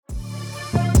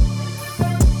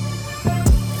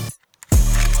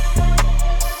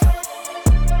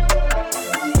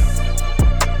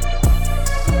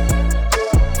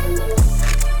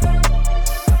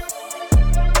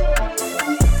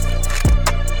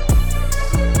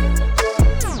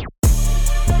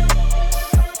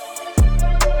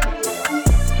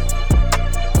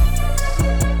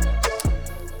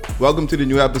Welcome to the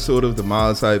new episode of the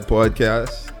Miles High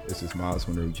Podcast. This is Miles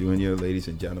Monroe Jr. Ladies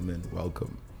and gentlemen,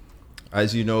 welcome.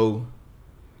 As you know,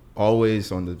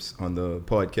 always on the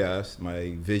podcast,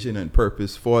 my vision and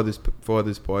purpose for this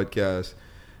podcast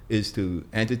is to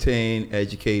entertain,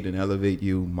 educate, and elevate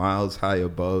you miles high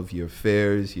above your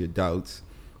fears, your doubts,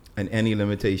 and any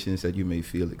limitations that you may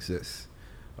feel exist.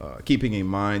 Keeping in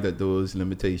mind that those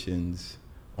limitations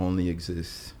only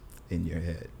exist in your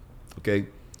head. Okay?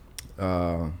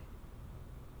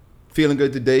 Feeling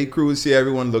good today. Crew is here.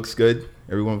 Everyone looks good.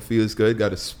 Everyone feels good.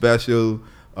 Got a special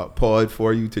pod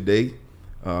for you today.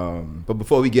 But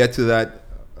before we get to that,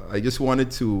 I just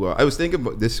wanted to, I was thinking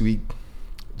about this week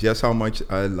just how much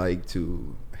I like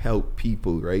to help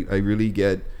people, right? I really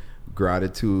get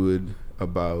gratitude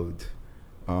about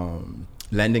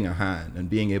lending a hand and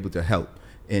being able to help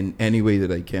in any way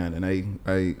that I can. And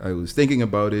I was thinking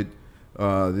about it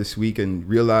this week and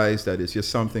realized that it's just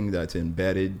something that's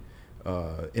embedded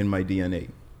in my DNA,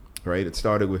 right? It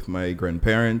started with my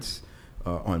grandparents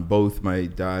on both my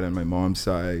dad and my mom's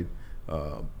side.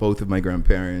 Both of my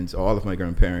grandparents, all of my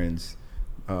grandparents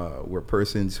were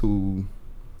persons who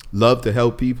loved to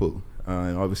help people.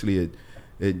 And obviously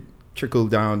it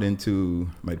trickled down into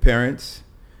my parents,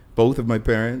 both of my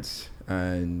parents,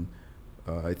 and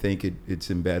I think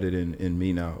it's embedded in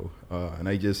me now. And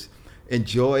I just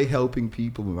enjoy helping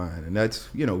people, man. And that's,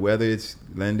 whether it's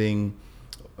lending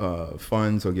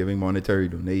funds or giving monetary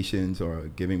donations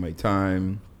or giving my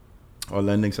time or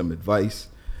lending some advice.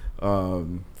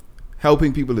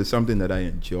 Helping people is something that I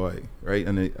enjoy, right?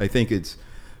 And I think it's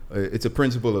a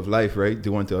principle of life, right?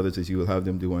 Do unto others as you will have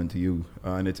them do unto you.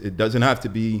 And it doesn't have to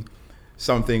be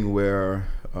something where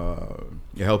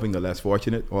you're helping the less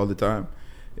fortunate all the time.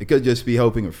 It could just be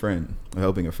helping a friend or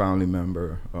helping a family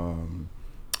member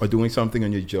or doing something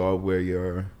on your job where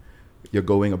you're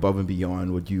going above and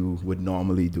beyond what you would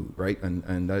normally do, right?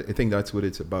 And I think that's what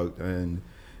it's about. And,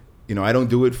 I don't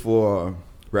do it for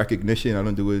recognition. I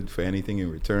don't do it for anything in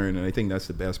return. And I think that's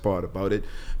the best part about it,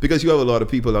 because you have a lot of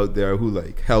people out there who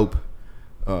help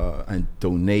and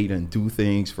donate and do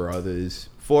things for others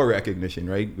for recognition,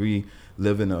 right? We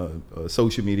live in a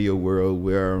social media world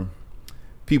where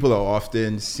people are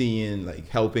often seen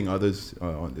helping others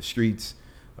on the streets,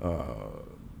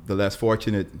 the less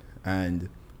fortunate, and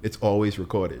it's always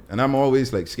recorded. And I'm always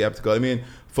skeptical. I mean,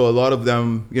 for a lot of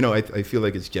them, I feel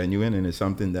like it's genuine and it's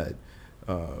something that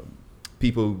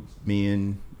people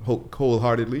mean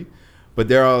wholeheartedly. But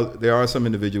there are some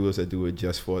individuals that do it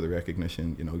just for the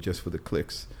recognition, just for the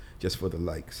clicks, just for the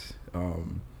likes.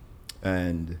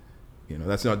 And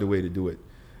that's not the way to do it.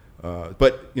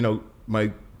 But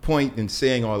my point in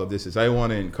saying all of this is I want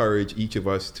to encourage each of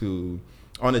us to,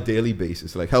 on a daily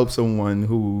basis, help someone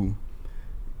who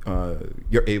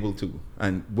you're able to,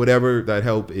 and whatever that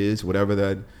help is, whatever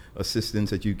that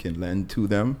assistance that you can lend to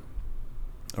them,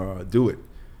 do it.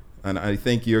 And I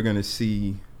think you're going to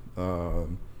see it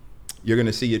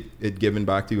given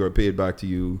back to you or paid back to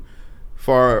you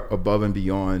far above and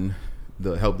beyond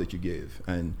the help that you give.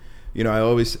 And I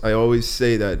always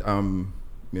say that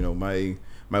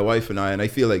my wife and I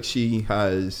feel like she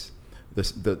has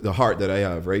the heart that I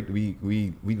have, right?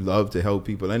 We love to help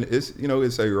people, and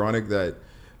it's ironic that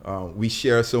we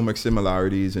share so much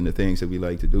similarities in the things that we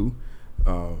like to do,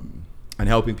 and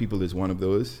helping people is one of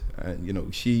those.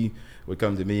 And she would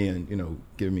come to me and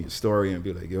give me a story and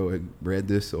be like, "Yo, I read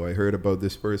this, or I heard about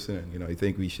this person, and I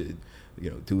think we should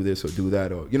do this or do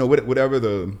that, or whatever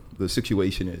the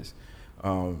situation is."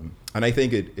 And I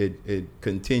think it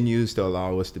continues to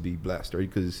allow us to be blessed, right?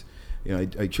 Because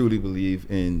I truly believe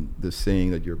in the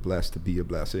saying that you're blessed to be a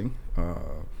blessing.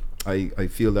 I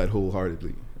feel that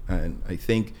wholeheartedly. And I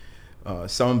think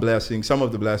some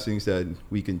of the blessings that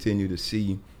we continue to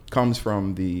see comes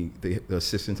from the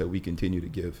assistance that we continue to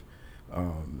give.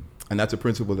 And that's a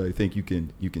principle that I think you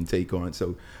can take on.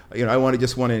 So, I want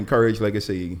to encourage, like I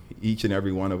say, each and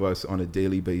every one of us on a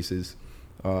daily basis.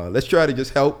 Let's try to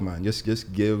just help, man.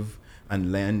 Just give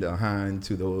and lend a hand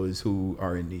to those who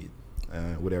are in need,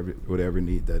 whatever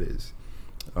need that is.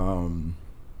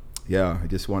 I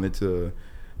just wanted to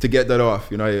get that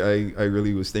off. I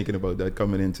really was thinking about that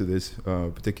coming into this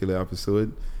particular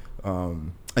episode.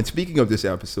 And speaking of this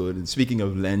episode, and speaking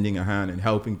of lending a hand and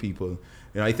helping people,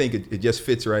 I think it just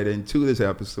fits right into this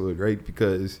episode, right?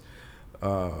 Because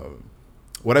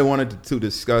what I wanted to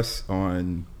discuss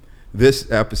on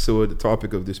this episode, the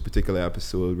topic of this particular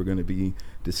episode, we're going to be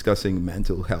discussing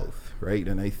mental health, right?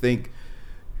 And I think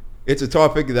it's a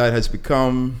topic that has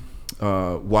become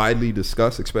widely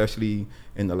discussed, especially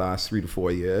in the last 3 to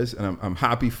 4 years, and I'm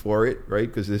happy for it, right?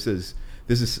 Because this is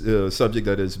a subject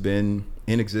that has been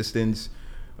in existence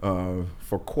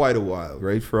for quite a while,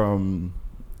 right? From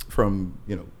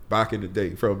back in the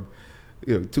day, from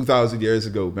 2,000 years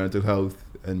ago, mental health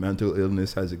and mental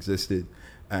illness has existed.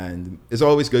 And it's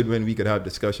always good when we could have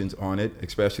discussions on it,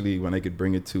 especially when I could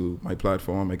bring it to my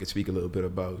platform. I could speak a little bit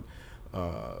about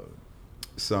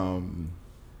some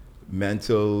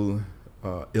mental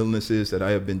illnesses that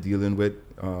I have been dealing with.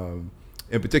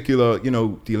 In particular,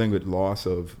 dealing with loss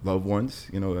of loved ones.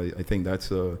 I think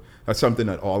that's something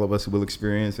that all of us will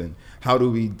experience. And how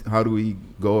do we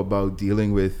go about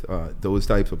dealing with those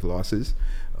types of losses?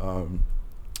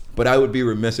 But I would be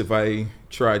remiss if I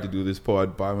tried to do this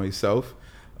pod by myself.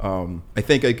 I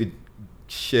think I could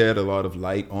shed a lot of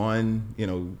light on,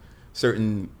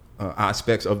 certain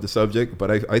aspects of the subject, but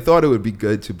I thought it would be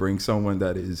good to bring someone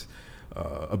that is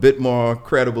a bit more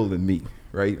credible than me,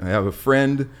 right? I have a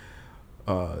friend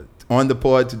on the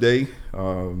pod today,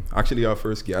 actually our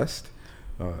first guest.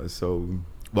 So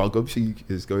welcome. She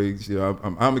is going.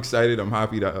 I'm excited. I'm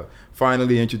happy to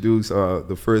finally introduce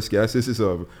the first guest. This is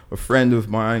a friend of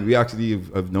mine. We actually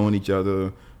have known each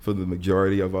other for the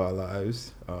majority of our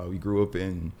lives. We grew up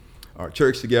in our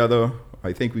church together.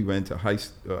 I think we went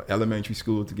to elementary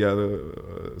school together,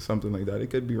 something like that.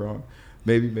 It could be wrong.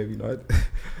 Maybe not.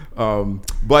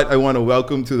 But I want to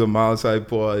welcome to the Mileside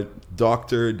Pod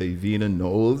Dr. Davina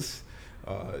Knowles.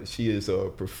 She is a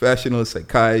professional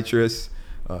psychiatrist,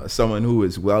 someone who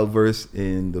is well-versed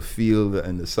in the field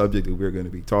and the subject that we're going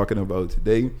to be talking about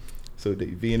today. So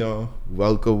Davina,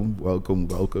 welcome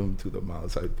to the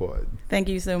Mileside Pod. Thank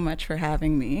you so much for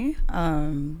having me,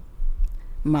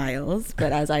 Miles,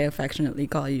 but as I affectionately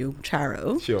call you,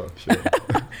 Charo. Sure.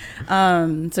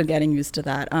 So getting used to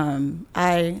that.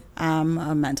 I am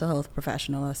a mental health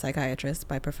professional, a psychiatrist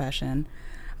by profession.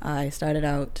 I started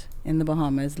out in the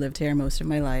Bahamas, lived here most of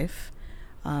my life,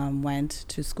 went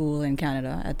to school in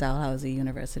Canada at Dalhousie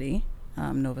University,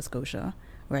 Nova Scotia,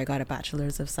 where I got a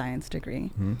Bachelor's of Science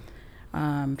degree. Mm-hmm.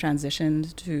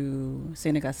 Transitioned to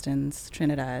St. Augustine's,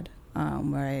 Trinidad,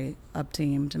 where I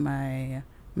obtained my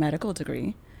medical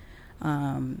degree.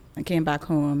 I came back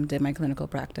home, did my clinical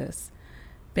practice.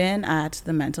 Been at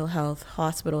the mental health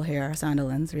hospital here,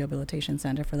 Sandilands Rehabilitation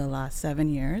Center, for the last 7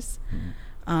 years,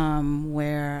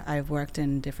 where I've worked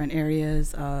in different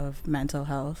areas of mental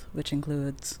health, which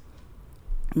includes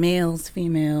males,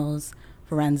 females,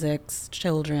 forensics,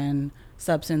 children,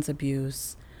 substance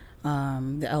abuse,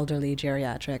 the elderly,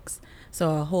 geriatrics.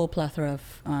 So a whole plethora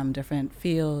of different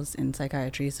fields in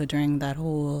psychiatry. So during that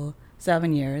whole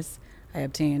 7 years, I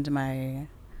obtained my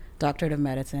doctorate of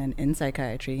medicine in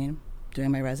psychiatry, doing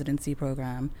my residency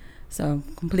program. So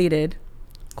completed,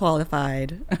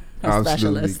 qualified,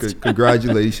 specialist.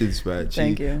 Congratulations, man.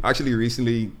 Thank you. Actually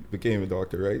recently became a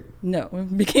doctor, right? No,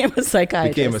 became a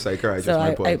psychiatrist. So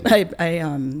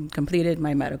I completed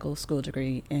my medical school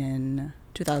degree in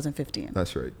 2015.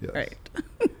 That's right. Yes. Right.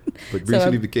 But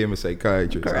recently became a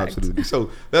psychiatrist. Correct. Absolutely. So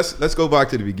let's go back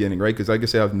to the beginning, right? Because like I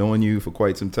say, I've known you for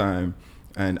quite some time,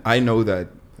 and I know that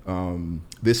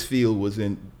this field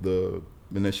wasn't the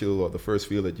initial or the first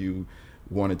field that you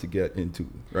wanted to get into,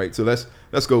 right? So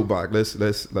let's go back.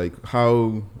 Let's like,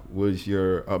 how was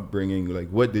your upbringing? Like,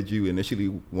 what did you initially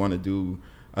want to do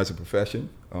as a profession,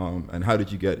 and how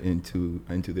did you get into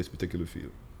this particular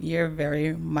field? You're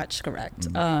very much correct.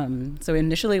 So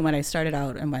initially when I started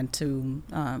out and went to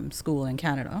school in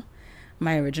Canada,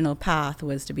 my original path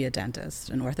was to be a dentist,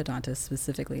 an orthodontist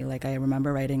specifically. Like I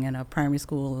remember writing in a primary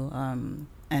school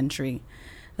entry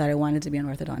that I wanted to be an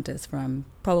orthodontist from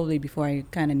probably before I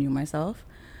kind of knew myself.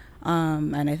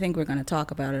 And I think we're going to talk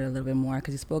about it a little bit more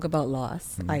because you spoke about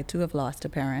loss. Mm-hmm. I too have lost a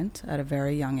parent at a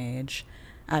very young age.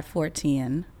 At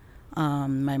 14,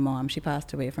 my mom, she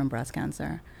passed away from breast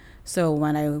cancer. So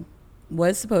when I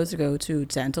was supposed to go to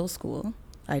dental school,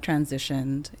 I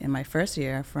transitioned in my first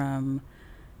year from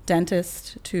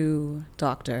dentist to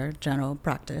doctor, general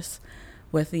practice,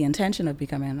 with the intention of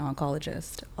becoming an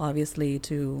oncologist, obviously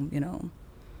to,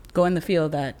 go in the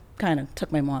field that kind of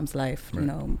took my mom's life,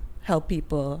 right. Help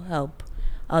people, help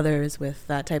others with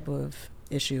that type of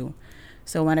issue.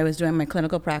 So when I was doing my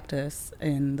clinical practice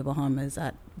in the Bahamas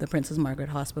at the Princess Margaret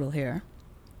Hospital here,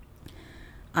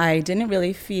 I didn't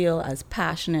really feel as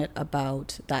passionate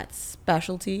about that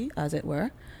specialty, as it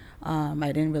were.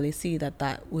 I didn't really see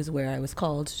that was where I was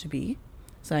called to be.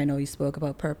 So I know you spoke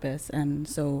about purpose. And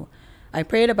so I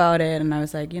prayed about it, and I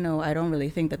was like, I don't really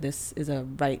think that this is a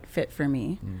right fit for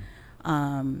me.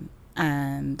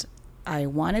 And I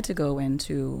wanted to go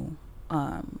into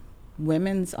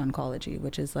women's oncology,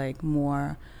 which is like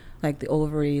more like the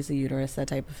ovaries, the uterus, that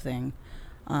type of thing.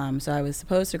 So I was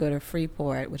supposed to go to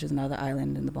Freeport, which is another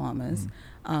island in the Bahamas,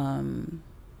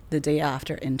 the day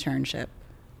after internship.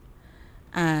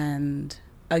 And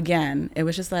again, it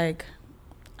was just like,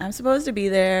 I'm supposed to be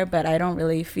there, but I don't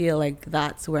really feel like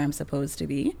that's where I'm supposed to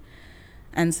be.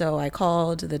 And so I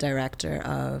called the director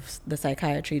of the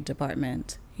psychiatry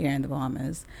department here in the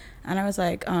Bahamas. And I was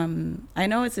like, I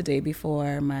know it's the day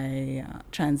before my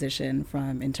transition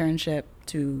from internship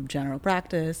to general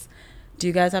practice. Do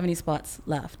you guys have any spots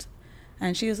left?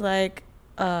 And she was like,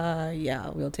 yeah,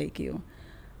 we'll take you.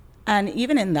 And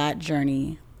even in that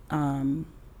journey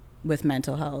with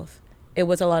mental health, it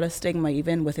was a lot of stigma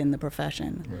even within the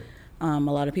profession. Right. A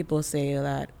lot of people say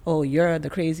that, oh, you're the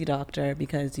crazy doctor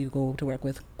because you go to work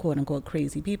with quote unquote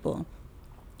crazy people.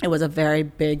 It was a very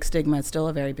big stigma, it's still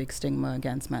a very big stigma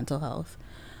against mental health,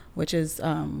 which is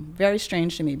very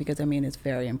strange to me because, I mean, it's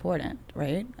very important,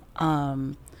 right?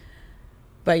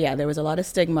 But yeah, there was a lot of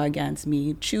stigma against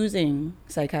me choosing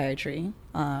psychiatry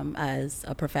as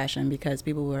a profession because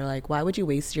people were like, why would you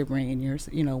waste your brain? You're,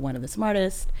 one of the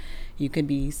smartest. You could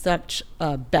be such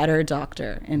a better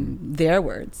doctor, in their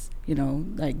words,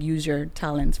 like use your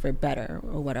talents for better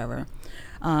or whatever.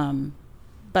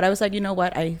 But I was like, you know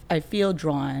what? I feel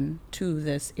drawn to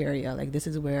this area. Like, this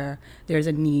is where there's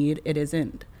a need. It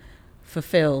isn't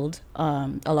fulfilled.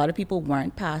 A lot of people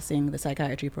weren't passing the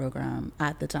psychiatry program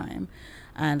at the time.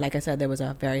 And like I said, there was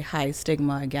a very high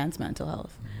stigma against mental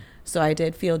health. So I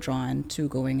did feel drawn to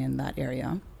going in that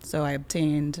area. So I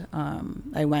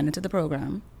I went into the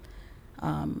program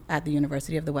at the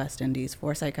University of the West Indies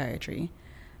for psychiatry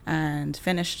and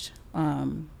finished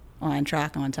on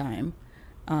track, on time,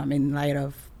 in light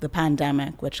of the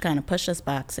pandemic, which kind of pushed us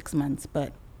back 6 months,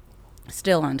 but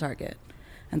still on target.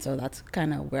 And so that's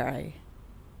kind of where I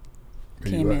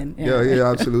came in. Yeah,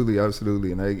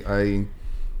 absolutely. And I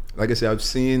like I said, I've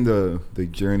seen the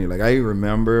journey. Like, I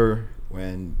remember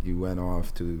when you went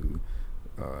off to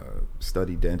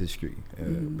study dentistry,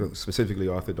 specifically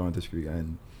orthodontistry,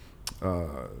 and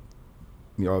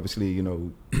obviously,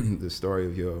 the story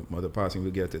of your mother passing.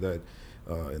 We'll get to that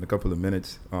in a couple of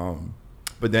minutes.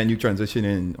 But then you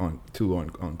transition to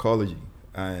oncology,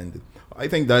 and I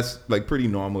think that's like pretty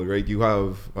normal, right? You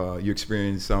have you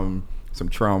experience some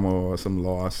trauma or some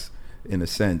loss, in a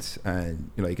sense, and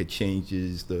like it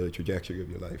changes the trajectory of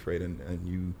your life, right? And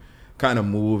you kind of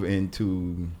move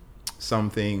into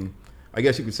something, I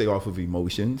guess you could say, off of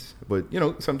emotions, but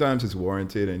sometimes it's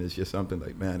warranted, and it's just something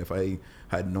like, man, if I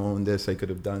had known this, I could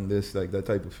have done this, like that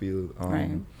type of feel.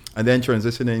 Right. And then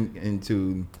transitioning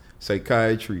into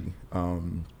psychiatry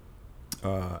and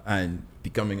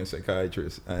becoming a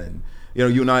psychiatrist, and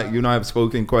you and I have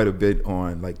spoken quite a bit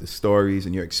on like the stories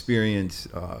and your experience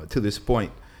to this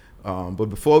point. But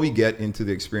before we get into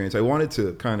the experience, I wanted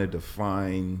to kind of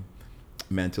define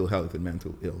mental health and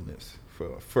mental illness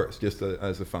first, just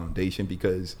as a foundation,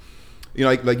 because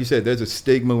like you said, there's a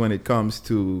stigma when it comes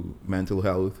to mental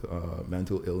health,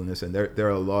 mental illness, and there are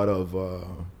a lot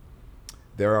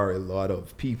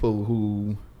of people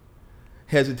who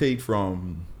hesitate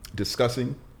from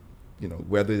discussing,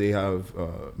 whether they have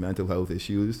mental health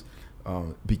issues,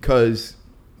 because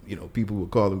people will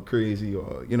call them crazy,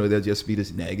 or there'll just be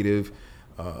this negative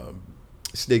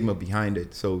stigma behind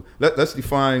it. So let's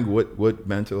define what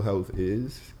mental health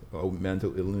is, or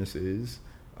mental illness is,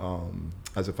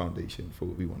 as a foundation for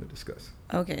what we want to discuss.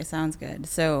 Okay, sounds good.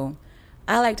 So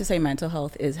I like to say mental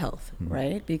health is health,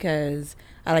 right? Because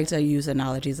I like to use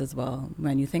analogies as well.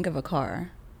 When you think of a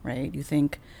car, right, you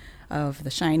think of the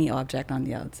shiny object on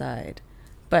the outside,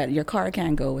 but your car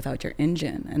can't go without your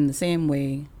engine. And the same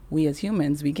way, we as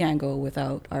humans, we can't go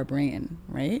without our brain,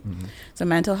 right? So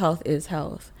mental health is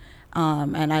health.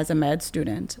 And as a med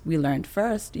student, we learned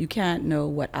first, you can't know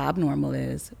what abnormal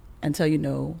is until you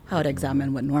know how to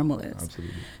examine what normal is.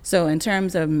 Absolutely. So in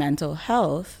terms of mental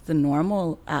health, the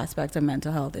normal aspects of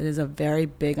mental health, it is a very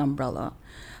big umbrella.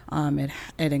 It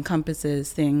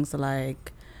encompasses things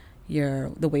like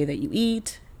the way that you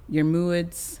eat, your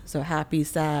moods, so happy,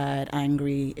 sad,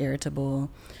 angry,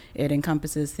 irritable. It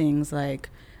encompasses things like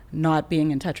not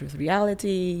being in touch with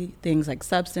reality, things like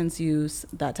substance use,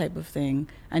 that type of thing.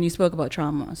 And you spoke about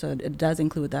trauma, so it does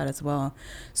include that as well.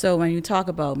 So when you talk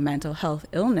about mental health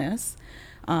illness,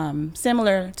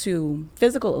 similar to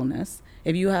physical illness,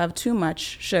 if you have too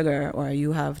much sugar or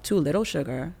you have too little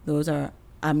sugar, those are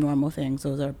abnormal things.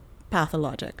 Those are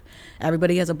pathologic.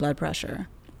 Everybody has a blood pressure.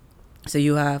 So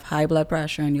you have high blood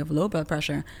pressure and you have low blood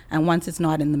pressure. And once it's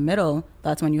not in the middle,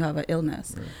 that's when you have an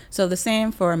illness. Right. So the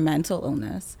same for mental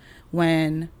illness.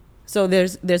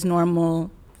 There's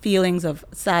normal feelings of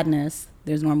sadness,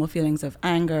 there's normal feelings of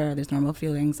anger, there's normal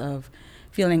feelings of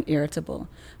feeling irritable.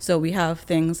 So we have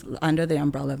things under the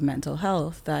umbrella of mental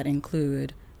health that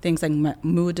include things like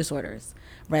mood disorders,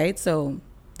 right? So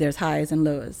there's highs and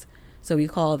lows. So we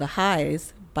call the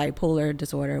highs bipolar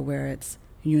disorder, where it's,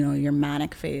 your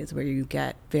manic phase, where you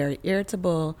get very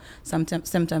irritable. Some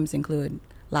symptoms include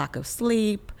lack of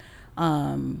sleep,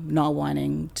 not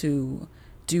wanting to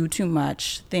do too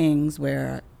much things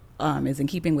where is in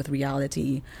keeping with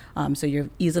reality. So you're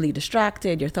easily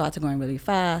distracted, your thoughts are going really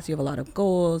fast, you have a lot of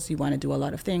goals, you want to do a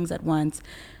lot of things at once.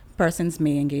 Persons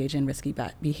may engage in risky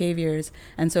behaviors.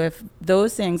 And so if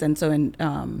those things, and so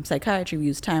in psychiatry, we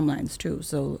use timelines too.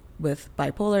 So with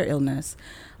bipolar illness,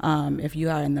 if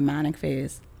you are in the manic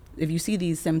phase, if you see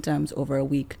these symptoms over a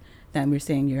week, then we're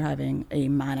saying you're having a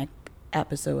manic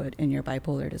episode in your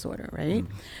bipolar disorder, right?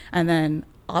 Mm-hmm. And then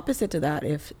opposite to that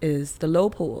is the low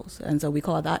poles, and so we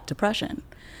call that depression.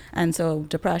 And so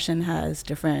depression has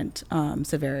different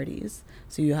severities.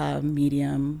 So you have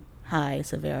medium, high,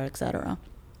 severe, etc.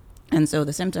 And so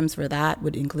the symptoms for that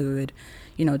would include,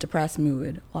 depressed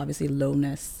mood, obviously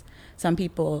lowness. Some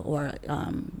people, or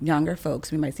younger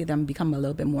folks, we might see them become a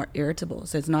little bit more irritable.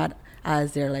 So it's not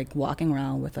as they're like walking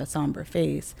around with a somber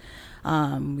face.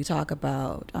 We talk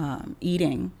about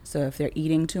eating. So if they're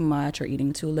eating too much or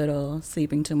eating too little,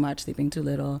 sleeping too much, sleeping too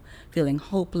little, feeling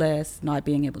hopeless, not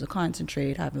being able to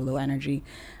concentrate, having low energy.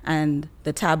 And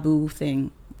the taboo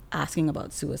thing, asking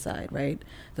about suicide, right?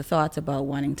 The thoughts about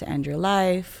wanting to end your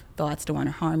life, thoughts to want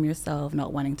to harm yourself,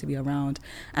 not wanting to be around.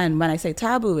 And when I say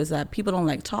taboo, is that people don't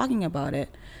like talking about it.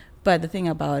 But the thing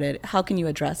about it, how can you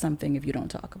address something if you don't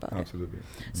talk about Absolutely. it?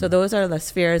 So those are the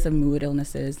spheres of mood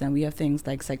illnesses. Then we have things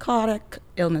like psychotic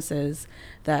illnesses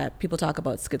that people talk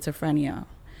about, schizophrenia.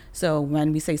 So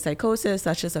when we say psychosis,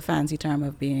 that's just a fancy term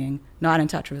of being not in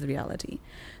touch with reality.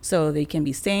 So they can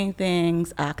be saying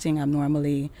things, acting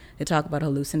abnormally. They talk about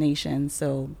hallucinations.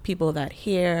 So people that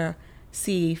hear,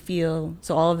 see, feel,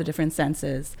 so all of the different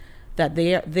senses that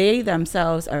they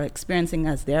themselves are experiencing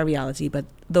as their reality, but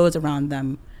those around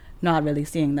them not really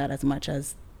seeing that as much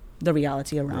as the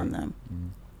reality around them.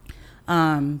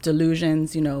 Mm-hmm.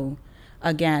 Delusions,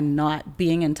 again, not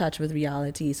being in touch with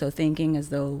reality. So thinking as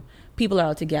though people are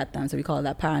out to get them. So we call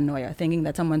that paranoia, thinking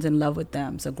that someone's in love with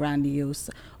them. So grandiose,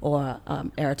 or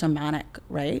erotomanic,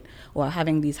 right? Or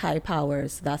having these high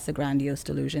powers. That's the grandiose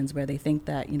delusions, where they think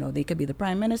that, they could be the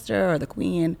prime minister or the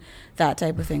queen, that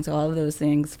type of thing. So all of those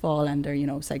things fall under,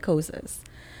 psychosis.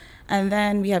 And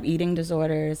then we have eating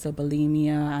disorders, so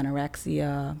bulimia,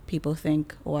 anorexia. People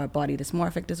think, or body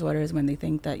dysmorphic disorders, when they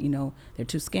think that, they're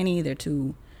too skinny, they're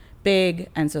too big,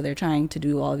 and so they're trying to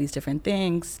do all these different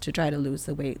things to try to lose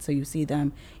the weight. So you see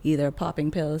them either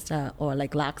popping pills or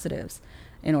like laxatives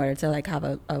in order to like have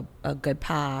a good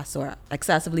pass, or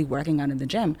excessively working out in the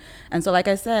gym. And so like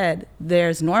I said,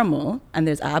 there's normal and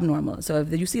there's abnormal. So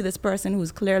if you see this person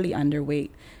who's clearly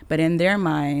underweight, but in their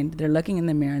mind, they're looking in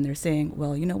the mirror and they're saying,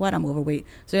 well, you know what, I'm overweight.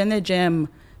 So they're in the gym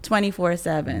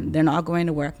 24/7. They're not going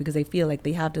to work because they feel like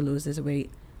they have to lose this weight.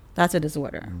 That's a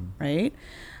disorder, right?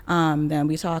 Then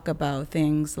we talk about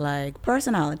things like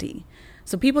personality.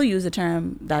 So people use the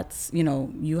term that's,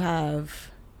 you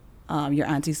have, you're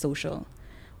antisocial,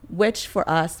 which for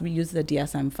us, we use the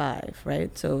DSM-5,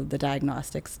 right? So the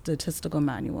Diagnostic Statistical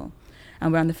Manual.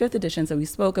 And we're on the 5th edition, so we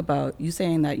spoke about you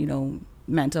saying that,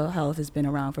 mental health has been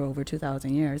around for over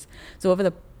 2,000 years. So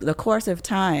over the course of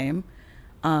time,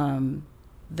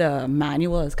 the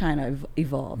manual has kind of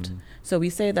evolved. Mm-hmm. So we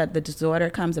say that the disorder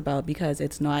comes about because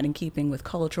it's not in keeping with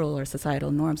cultural or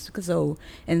societal norms. So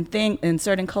in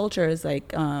certain cultures,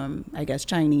 like I guess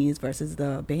Chinese versus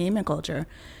the Bahamian culture,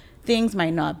 things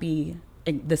might not be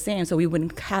the same. So we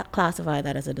wouldn't classify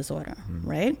that as a disorder,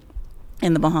 right?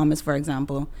 In the Bahamas, for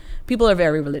example, people are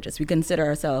very religious. We consider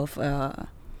ourselves a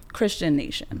Christian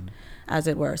nation, as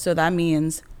it were. So that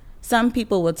means some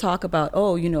people would talk about,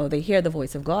 they hear the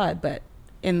voice of God, but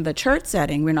in the church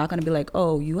setting, we're not going to be like,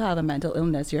 oh, you have a mental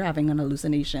illness, you're having an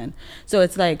hallucination. So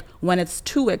it's like when it's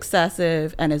too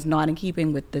excessive and is not in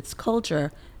keeping with this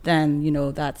culture, then,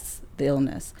 that's the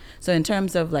illness. So in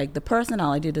terms of like the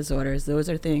personality disorders, those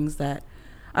are things that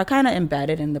are kind of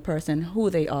embedded in the person, who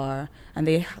they are, and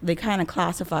they kind of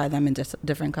classify them in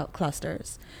different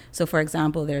clusters. So for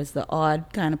example, there's the odd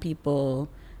kind of people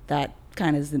that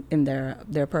kind of is in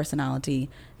their personality.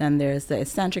 Then there's the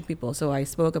eccentric people. So I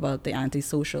spoke about the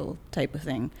antisocial type of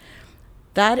thing.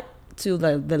 That to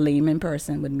the layman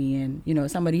person would mean,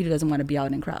 somebody who doesn't want to be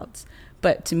out in crowds.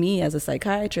 But to me as a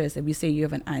psychiatrist, if you say you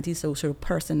have an antisocial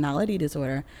personality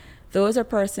disorder, those are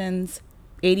persons,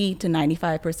 80 to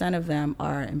 95% of them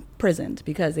are imprisoned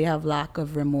because they have lack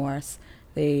of remorse.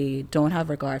 They don't have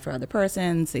regard for other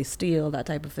persons. They steal, that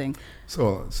type of thing.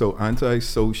 So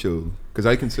antisocial, because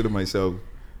I consider myself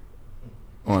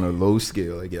on a low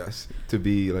scale, I guess, to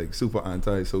be like super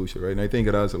antisocial, right? And I think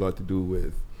it has a lot to do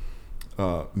with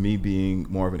me being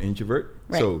more of an introvert.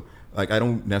 Right. So like I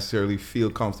don't necessarily feel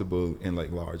comfortable in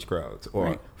like large crowds or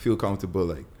Right. feel comfortable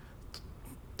like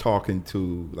talking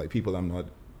to like people I'm not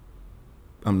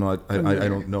I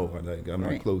don't know, like I'm not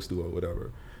Right. close to or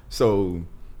whatever. So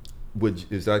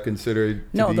is that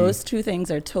considered to No, be, those two things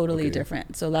are totally Okay.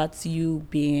 different. So that's you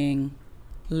being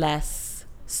less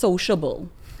sociable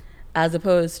as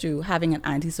opposed to having an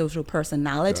antisocial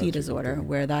personality Gotcha, disorder okay.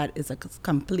 where that is a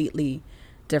completely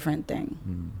different thing.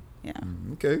 Mm,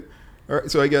 Yeah. okay. All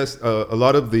right. So I guess a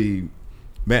lot of the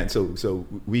so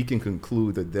we can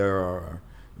conclude that there are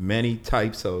many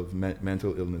types of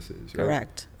mental illnesses, right?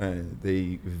 Correct. And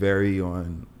they vary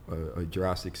on a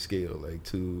drastic scale, like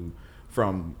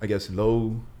from I guess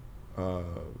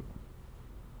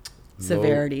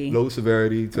Severity. low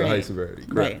severity to high Right. severity,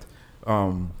 Right.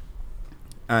 correct?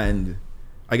 And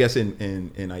I guess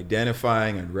in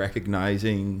identifying and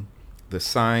recognizing the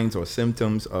signs or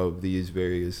symptoms of these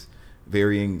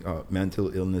varying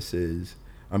mental illnesses,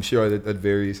 I'm sure that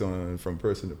varies from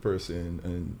person to person,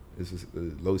 and this is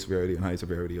the low severity and high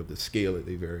severity of the scale that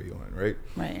they vary on, right?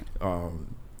 Right.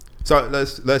 So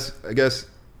let's I guess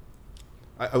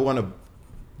I want to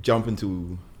jump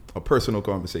into a personal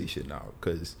conversation now,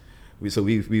 because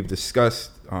we've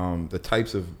discussed the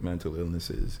types of mental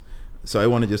illnesses. So I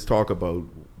want to just talk about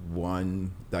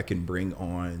one that can bring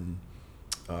on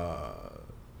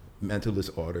mental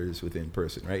disorders within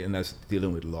person, right? And that's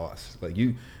dealing with loss. Like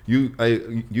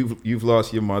you've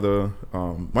lost your mother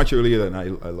much earlier than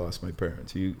I lost my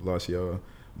parents. You lost your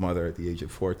mother at the age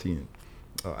of 14.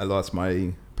 I lost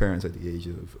my parents at the age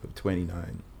of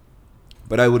 29.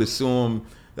 But I would assume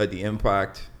that the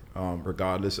impact,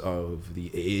 regardless of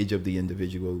the age of the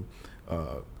individual,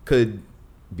 could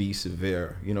be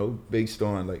severe, based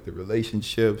on like the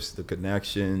relationships, the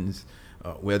connections,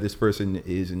 where this person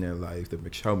is in their life,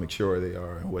 how mature they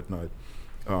are and whatnot.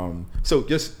 So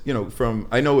just,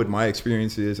 I know what my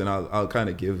experience is, and I'll kind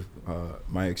of give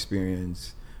my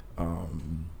experience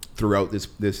throughout this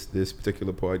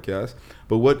particular podcast.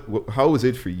 But how was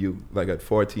it for you, like at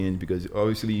 14? Because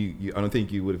obviously I don't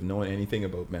think you would have known anything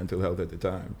about mental health at the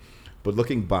time. But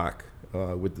looking back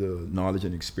with the knowledge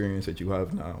and experience that you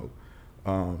have now,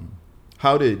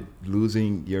 how did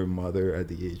losing your mother at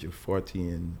the age of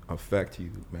 14 affect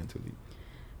you mentally?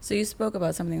 So you spoke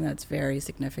about something that's very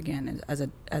significant as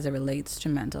it relates to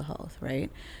mental health,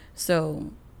 right?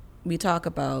 So we talk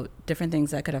about different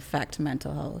things that could affect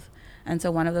mental health. And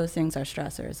so one of those things are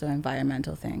stressors, so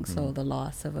environmental things. Mm-hmm. So the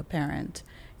loss of a parent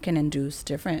can induce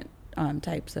different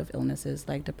types of illnesses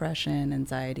like depression,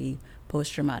 anxiety,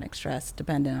 post-traumatic stress,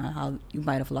 depending on how you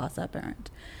might have lost that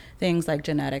parent. Things like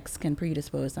genetics can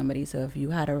predispose somebody. So if you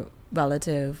had a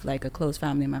relative, like a close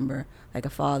family member, like a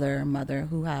father or mother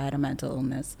who had a mental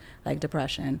illness, like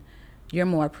depression, you're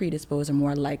more predisposed or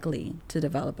more likely to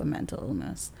develop a mental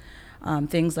illness.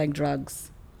 Things like drugs.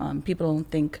 People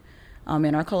don't think,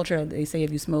 in our culture, they say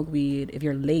if you smoke weed, if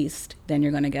you're laced, then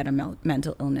you're going to get a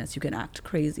mental illness. You can act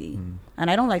crazy. Mm. And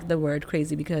I don't like the word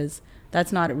crazy because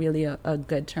that's not really a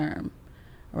good term.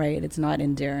 Right, it's not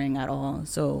endearing at all.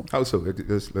 So how so?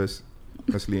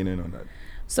 Let's lean in on that.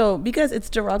 So because it's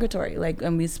derogatory, like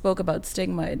when we spoke about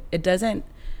stigma, it doesn't.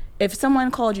 If someone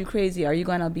called you crazy, are you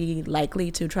going to be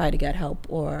likely to try to get help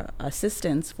or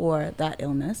assistance for that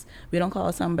illness? We don't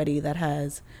call somebody that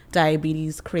has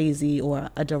diabetes crazy or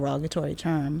a derogatory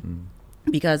term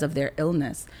because of their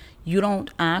illness. You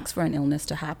don't ask for an illness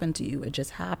to happen to you. It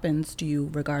just happens to you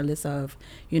regardless of,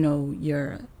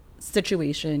 your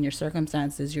situation, your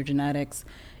circumstances, your genetics.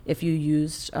 If you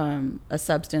used a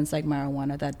substance like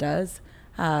marijuana that does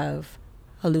have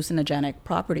hallucinogenic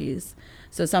properties.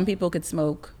 So some people could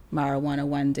smoke marijuana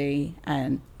one day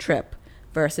and trip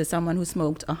versus someone who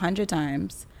smoked 100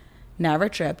 times, never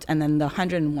tripped, and then the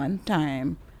 101st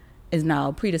time is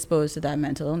now predisposed to that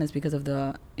mental illness because of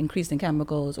the increase in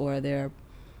chemicals or their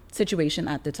situation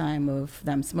at the time of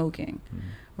them smoking.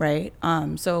 Right?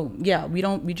 So yeah, we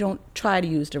don't try to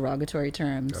use derogatory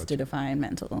terms to define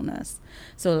mental illness.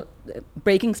 So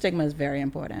breaking stigma is very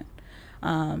important.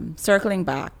 Circling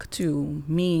back to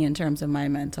me in terms of my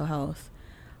mental health,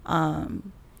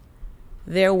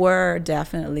 there were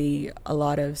definitely a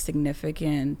lot of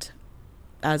significant,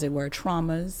 as it were,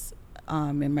 traumas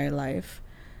in my life.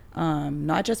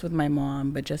 Not just with my mom,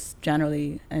 but just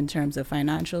generally in terms of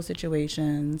financial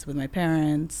situations with my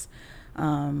parents.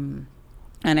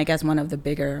 And I guess one of the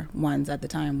bigger ones at the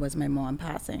time was my mom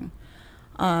passing.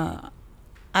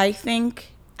 I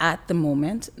think at the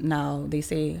moment, now they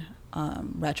say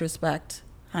retrospect,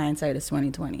 hindsight is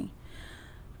 20/20.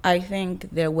 I think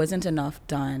there wasn't enough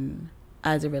done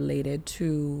as it related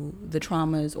to the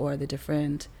traumas or the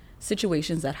different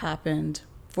situations that happened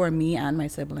for me and my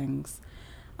siblings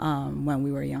when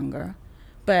we were younger.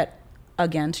 But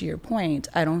again, to your point,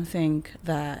 I don't think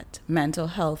that mental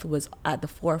health was at the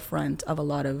forefront of a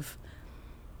lot of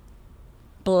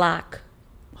Black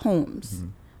homes.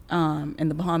 In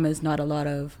the Bahamas, not a lot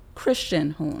of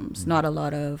Christian homes, not a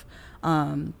lot of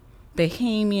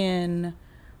Bahamian.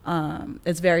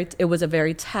 It was a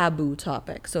very taboo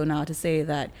topic. So now to say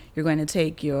that you're going to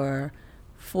take your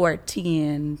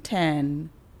 14, 10,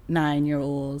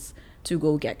 9-year-olds to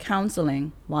go get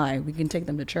counseling, why? We can take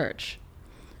them to church.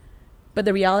 But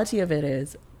the reality of it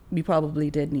is we probably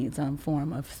did need some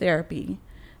form of therapy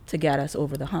to get us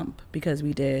over the hump, because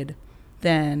we did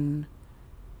then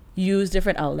use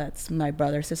different outlets, my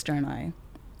brother, sister, and I,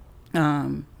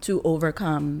 to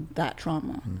overcome that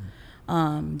trauma.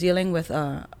 Dealing with,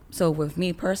 so with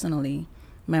me personally,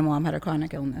 my mom had a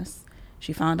chronic illness.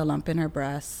 She found a lump in her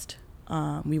breast.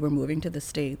 We were moving to the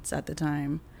States at the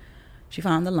time. She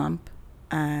found the lump,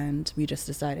 and we just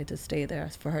decided to stay there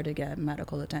for her to get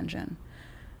medical attention.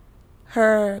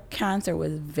 Her cancer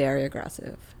was very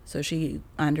aggressive, so she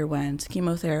underwent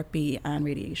chemotherapy and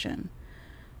radiation.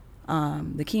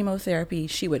 The chemotherapy,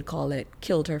 she would call it,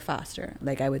 killed her faster.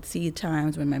 Like, I would see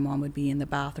times when my mom would be in the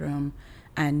bathroom,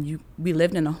 and we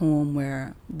lived in a home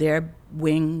where their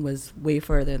wing was way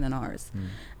further than ours.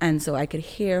 And so I could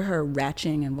hear her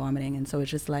retching and vomiting. And so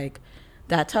it's just like,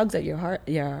 that tugs at your heart,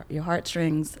 your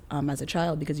heartstrings as a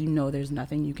child, because you know there's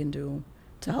nothing you can do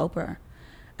to help her.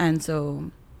 And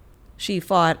so she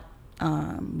fought.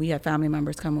 We had family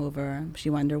members come over. She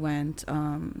underwent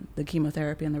the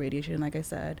chemotherapy and the radiation, like I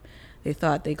said. They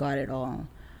thought they got it all.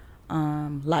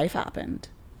 Life happened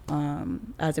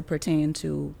as it pertained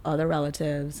to other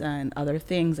relatives and other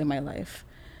things in my life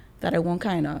that I won't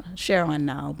kind of share on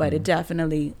now, but it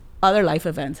definitely, other life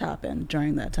events happened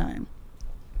during that time.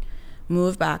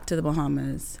 Moved back to the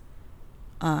Bahamas.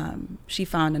 She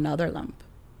found another lump.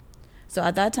 So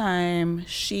at that time,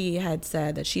 she had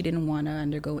said that she didn't want to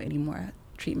undergo any more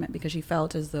treatment because she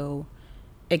felt as though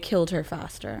it killed her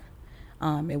faster.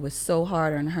 It was so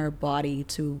hard on her body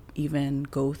to even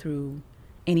go through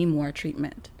any more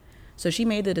treatment. So she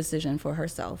made the decision for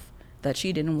herself that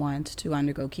she didn't want to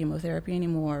undergo chemotherapy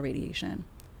anymore, or radiation.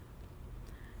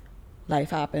 Life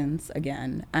happens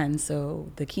again. And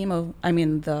so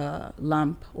the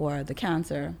lump or the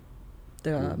cancer,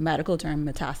 the medical term,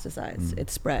 metastasized. It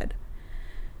spread.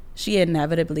 She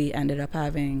inevitably ended up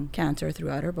having cancer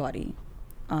throughout her body.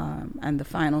 And the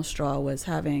final straw was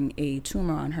having a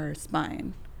tumor on her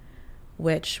spine,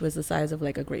 which was the size of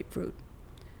like a grapefruit,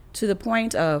 to the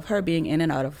point of her being in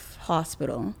and out of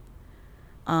hospital.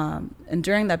 And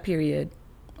during that period,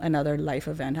 another life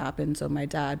event happened. So my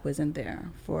dad wasn't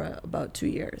there for about 2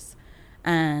 years.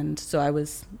 And so I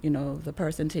was, the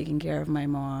person taking care of my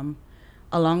mom,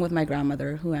 along with my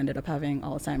grandmother, who ended up having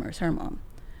Alzheimer's, her mom.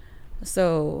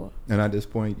 So. And at this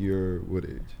point, you're what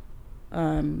age?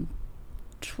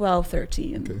 12,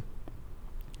 13.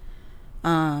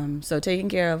 Okay. So taking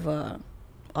care of,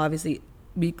 obviously,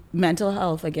 mental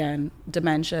health, again,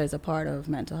 dementia is a part of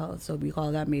mental health. So we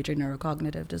call that major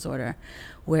neurocognitive disorder,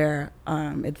 where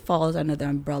it falls under the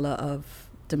umbrella of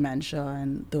dementia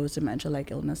and those dementia-like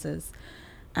illnesses.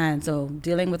 And so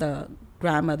dealing with a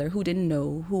grandmother who didn't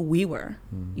know who we were,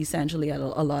 essentially, a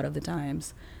lot of the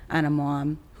times, and a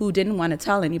mom who didn't want to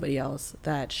tell anybody else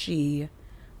that she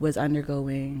was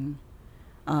undergoing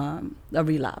a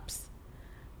relapse,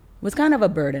 was kind of a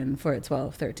burden for a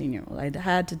 12, 13-year-old. I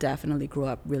had to definitely grow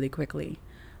up really quickly.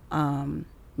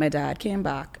 My dad came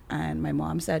back, and my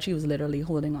mom said she was literally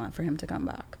holding on for him to come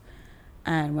back.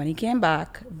 And when he came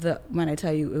back, when I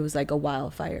tell you, it was like a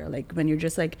wildfire. Like when you're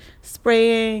just like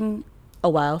spraying a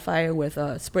wildfire with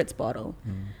a spritz bottle,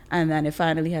 and then it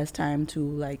finally has time to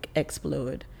like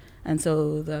explode. And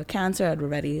so the cancer had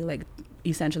already like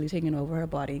essentially taken over her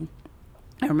body.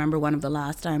 I remember one of the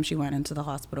last times she went into the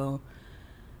hospital,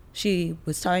 she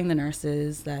was telling the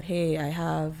nurses that, hey, I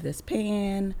have this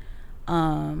pain.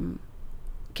 Can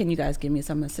you guys give me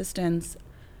some assistance?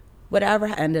 Whatever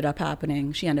ended up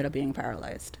happening, she ended up being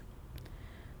paralyzed.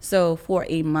 So for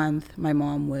a month, my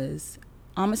mom was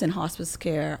almost in hospice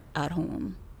care at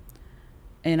home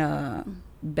in a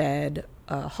bed,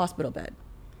 a hospital bed.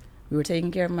 We were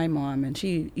taking care of my mom, and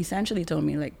she essentially told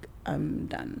me, like, I'm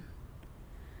done.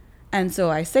 And so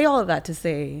I say all of that to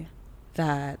say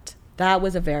that that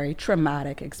was a very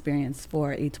traumatic experience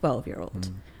for a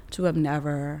 12-year-old to have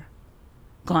never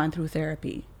gone through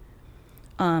therapy.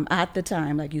 At the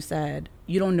time, like you said,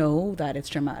 you don't know that it's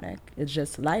traumatic. It's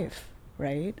just life,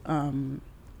 right?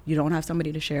 You don't have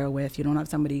somebody to share with. You don't have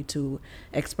somebody to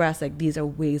express, like, these are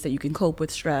ways that you can cope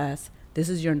with stress. this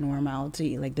is your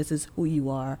normality. Like, this is who you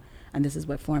are, and this is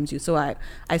what forms you. So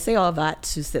I say all that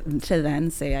to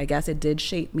then say, I guess it did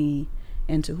shape me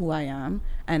into who I am,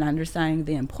 and understanding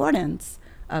the importance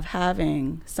of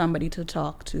having somebody to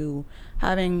talk to,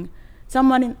 having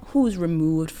someone who's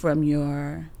removed from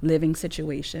your living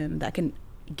situation that can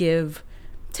give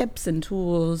tips and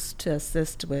tools to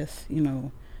assist with,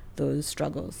 those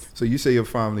struggles. So you say your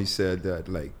family said that,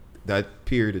 like, that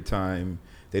period of time,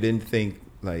 they didn't think,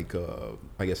 like,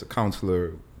 I guess a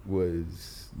counselor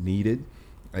was needed.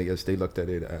 I guess they looked at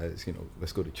it as,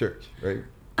 let's go to church, right?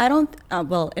 I don't,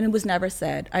 and it was never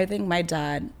said. I think my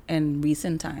dad in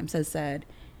recent times has said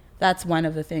that's one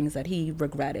of the things that he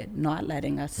regretted, not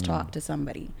letting us talk to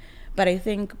somebody. But I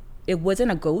think it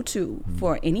wasn't a go-to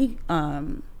for any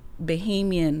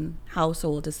Bahamian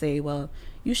household to say, well,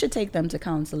 you should take them to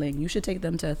counseling, you should take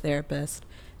them to a therapist.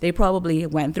 They probably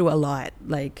went through a lot,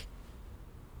 like,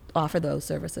 offer those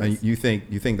services. And you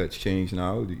think that's changed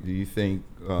now? Do you think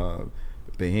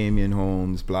Bahamian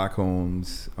homes, black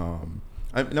homes,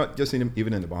 not just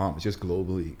even in the Bahamas, just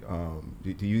globally,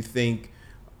 do you think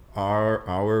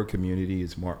our community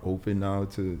is more open now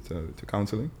to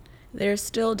counseling? There's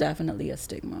still definitely a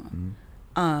stigma.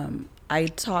 I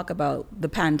talk about the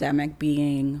pandemic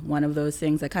being one of those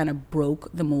things that kind of broke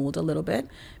the mold a little bit,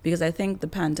 because I think the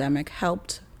pandemic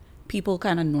helped people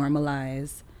kind of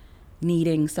normalize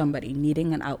needing somebody,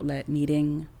 needing an outlet,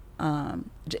 needing,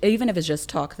 even if it's just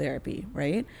talk therapy,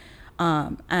 right?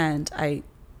 And I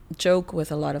joke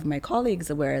with a lot of my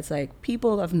colleagues where it's like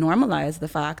people have normalized the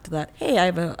fact that, hey, I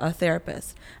have a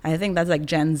therapist. I think that's like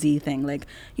Gen Z thing. Like,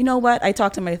 you know what? I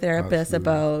talked to my therapist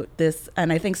about this.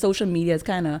 And I think social media has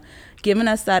kind of given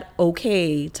us that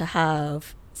okay to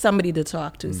have somebody to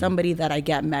talk to, somebody that I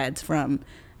get meds from.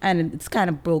 And it's kind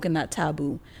of broken that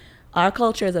taboo. Our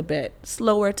culture is a bit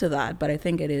slower to that, but I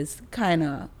think it is kind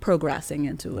of progressing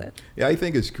into it. Yeah, I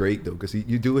think it's great, though, because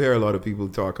you do hear a lot of people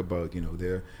talk about,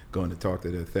 they're going to talk to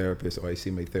their therapist, or I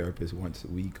see my therapist once a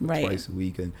week or twice a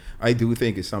week. And I do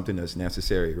think it's something that's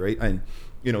necessary, right? And,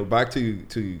 back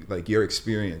to like your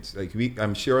experience, like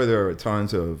I'm sure there are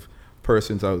tons of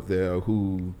persons out there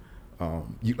who,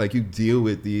 you deal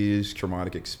with these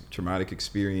traumatic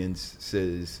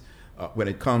experiences when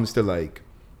it comes to like,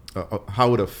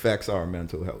 how it affects our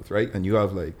mental health, right? And you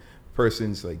have like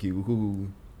persons like you who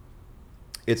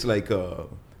it's like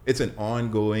it's an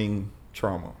ongoing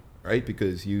trauma, right?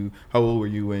 Because how old were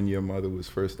you when your mother was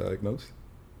first diagnosed?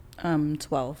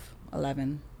 12,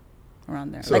 11,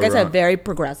 around there. So like I said, very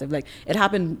progressive. Like it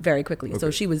happened very quickly. Okay. So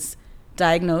she was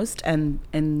diagnosed, and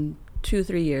in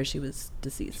 2-3 years she was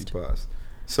deceased. She passed.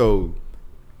 So,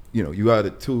 you had a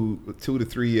 2 to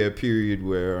 3 year period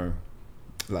where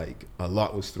like a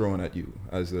lot was thrown at you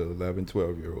as an 11,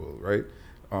 12-year-old, right?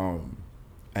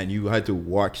 And you had to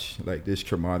watch like this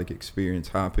traumatic experience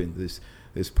happen.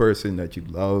 This person that you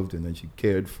loved and that you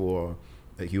cared for,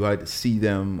 like you had to see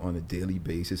them on a daily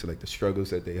basis, like the struggles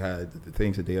that they had, the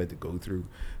things that they had to go through.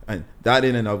 And that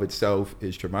in and of itself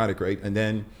is traumatic, right? And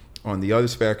then on the other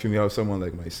spectrum, you have someone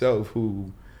like myself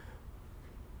who,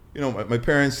 my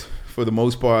parents, for the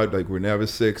most part, like, we're never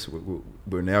sick.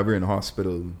 We're never in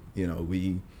hospital.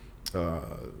 We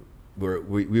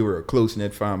were a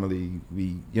close-knit family.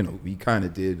 We kind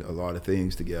of did a lot of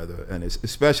things together. And it's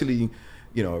especially,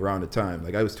 around the time,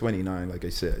 like I was 29, like I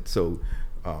said. So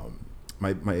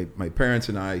my parents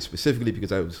and I, specifically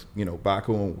because I was, back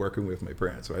home working with my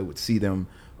parents, so I would see them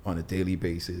on a daily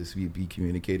basis. We'd be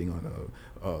communicating on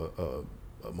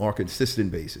a more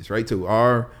consistent basis, right? So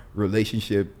our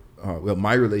relationship,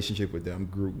 my relationship with them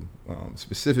grew,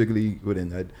 specifically within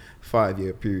that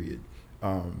 5-year period.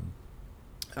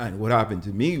 And what happened to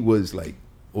me was like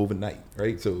overnight,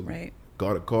 right? So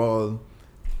got a call,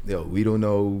 we don't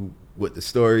know what the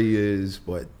story is,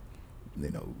 but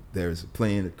there's a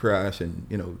plane that crashed,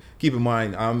 and keep in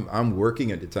mind I'm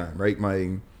working at the time, right?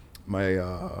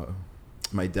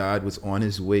 My dad was on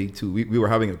his way to, we were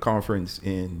having a conference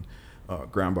in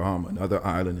Grand Bahama, another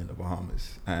island in the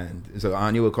Bahamas. And it's an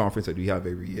annual conference that we have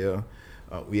every year.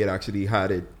 We had actually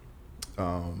had it,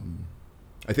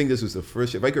 I think this was the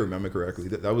first year, if I can remember correctly,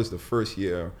 that was the first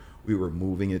year we were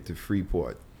moving it to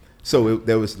Freeport. So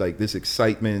there was like this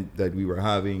excitement that we were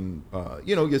having,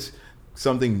 just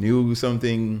something new,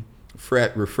 something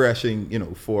refreshing,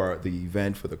 for the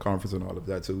event, for the conference and all of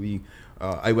that. So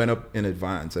I went up in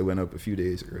advance. I went up a few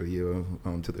days earlier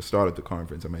to the start of the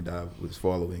conference, and my dad was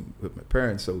following with my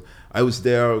parents. So I was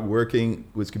there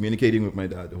was communicating with my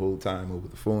dad the whole time over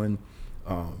the phone.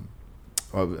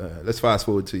 Let's fast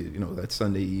forward to, that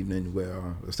Sunday evening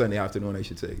Sunday afternoon, I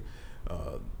should say.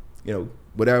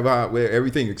 where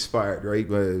everything expired, right?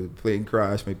 Where plane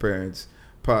crashed, my parents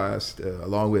passed,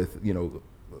 along with,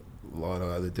 a lot of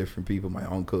other different people, my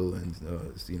uncle and,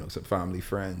 some family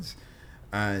friends.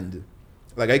 And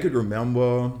like, I could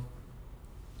remember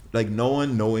like no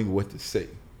one knowing what to say,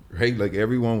 right? Like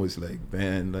everyone was like,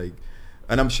 man, like,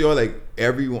 and I'm sure like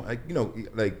everyone, like,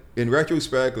 like in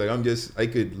retrospect, like I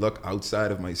could look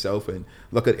outside of myself and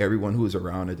look at everyone who was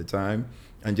around at the time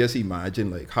and just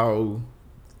imagine like how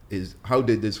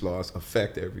did this loss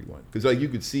affect everyone? Because like you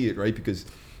could see it, right? Because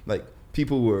like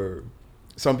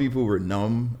some people were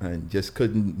numb and just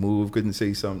couldn't move, couldn't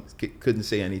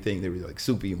say anything. They were like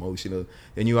super emotional.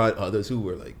 And you had others who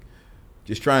were like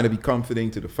just trying to be comforting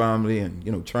to the family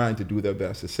and, trying to do their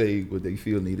best to say what they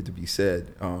feel needed to be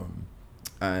said.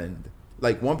 And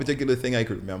like one particular thing I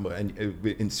could remember, and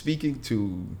in speaking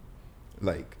to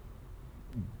like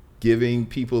giving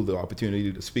people the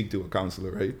opportunity to speak to a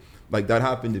counselor, right? Like that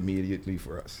happened immediately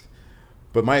for us.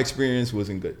 But my experience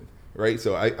wasn't good, right?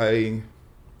 So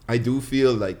I do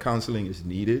feel like counseling is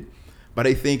needed, but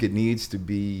I think it needs to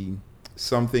be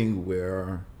something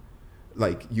where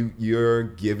like you're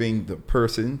giving the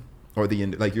person or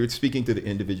like you're speaking to the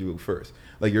individual first.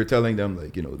 Like you're telling them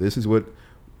like, this is what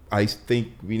I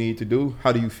think we need to do.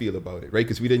 How do you feel about it, right?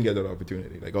 Because we didn't get that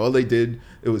opportunity. Like all they did,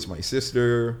 it was my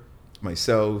sister,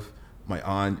 myself, my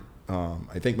aunt.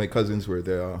 I think my cousins were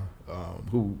there,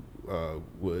 who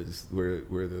were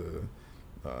the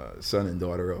son and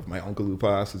daughter of my uncle who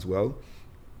passed as well.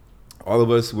 All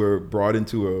of us were brought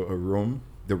into a room,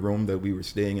 the room that we were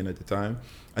staying in at the time,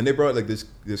 and they brought like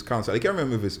this counselor. I can't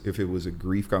remember if it was a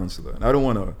grief counselor, and I don't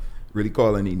want to really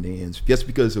call any names just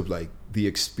because of like the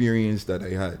experience that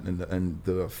I had and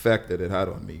the effect that it had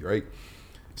on me, right?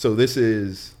 So this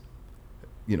is,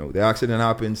 the accident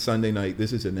happened Sunday night.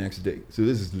 This is the next day. So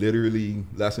this is literally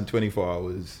less than 24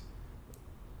 hours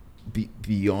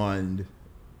beyond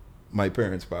my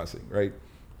parents passing, right?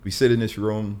 We sit in this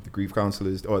room, the grief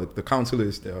counselors, or the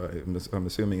counselors, I'm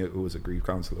assuming it was a grief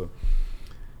counselor,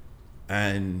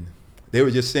 and they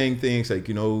were just saying things like,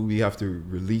 we have to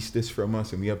release this from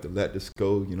us and we have to let this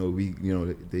go.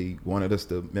 They wanted us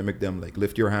to mimic them, like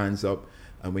lift your hands up,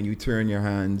 and when you turn your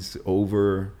hands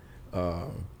over,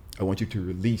 I want you to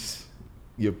release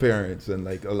your parents and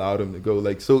like allow them to go.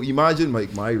 Like, so imagine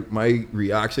like my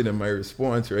reaction and my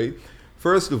response, right?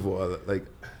 First of all, like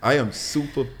I am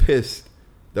super pissed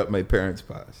that my parents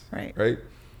passed. Right.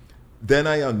 Then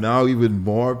I am now even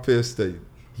more pissed that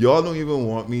y'all don't even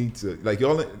want me to, like,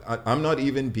 I'm not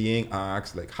even being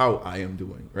asked like how I am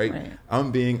doing, right?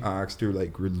 I'm being asked to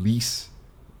like release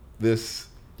this,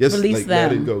 release like, them,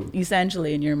 let it go.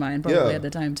 Essentially in your mind, probably at the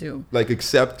time too. Like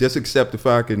accept the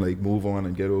fact and like move on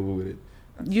and get over with it.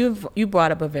 You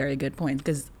brought up a very good point,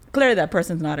 because clearly that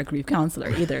person's not a grief counselor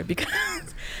either, because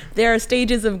there are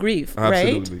stages of grief,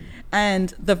 Absolutely. right?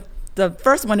 And the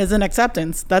first one is in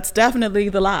acceptance. That's definitely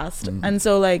the last. Mm-hmm. And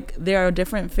so like there are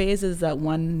different phases that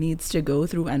one needs to go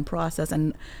through and process.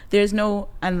 And there's no,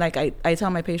 and like I tell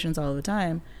my patients all the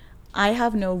time, I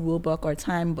have no rule book or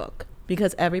time book,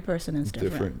 because every person is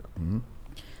different. Mm-hmm.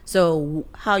 So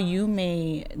how you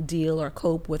may deal or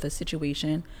cope with a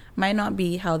situation might not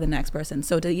be how the next person.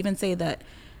 So to even say that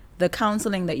the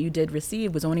counseling that you did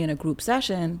receive was only in a group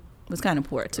session was kind of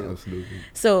poor too. Absolutely.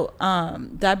 So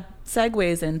that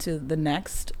segues into the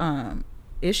next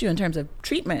issue in terms of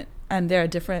treatment. And there are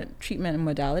different treatment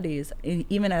modalities,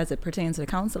 even as it pertains to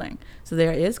counseling. So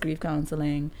there is grief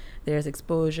counseling, there's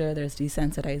exposure, there's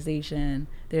desensitization,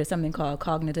 there's something called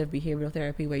cognitive behavioral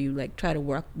therapy, where you like try to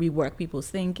rework people's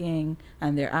thinking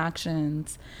and their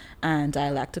actions, and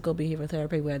dialectical behavioral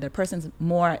therapy, where the person's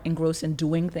more engrossed in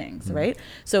doing things, right?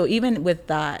 So even with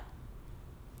that,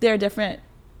 there are different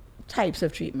types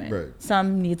of treatment. Right.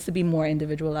 Some needs to be more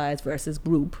individualized versus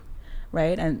group,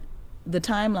 right? And the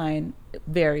timeline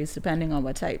varies depending on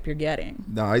what type you're getting.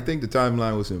 No, I think the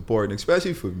timeline was important,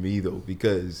 especially for me though,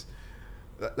 because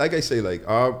like I say, like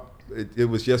it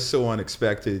was just so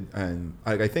unexpected, and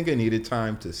I think I needed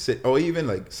time to sit, or even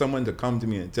like someone to come to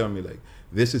me and tell me like,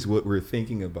 this is what we're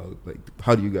thinking about. Like,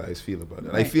 how do you guys feel about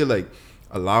it? Right. I feel like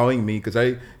allowing me, because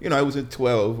I wasn't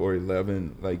 12 or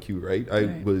 11 like you, right?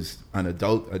 I was an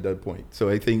adult at that point. So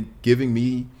I think giving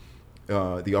me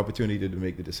the opportunity to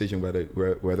make the decision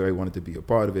whether I wanted to be a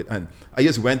part of it, and I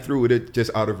just went through with it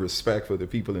just out of respect for the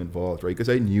people involved, right? Because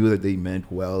I knew that they meant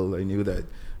well. I knew that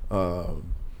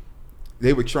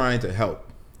they were trying to help,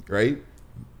 right?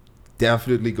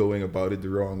 Definitely going about it the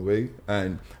wrong way,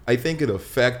 and I think it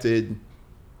affected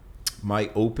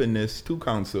my openness to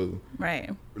counsel, right?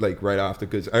 Like right after,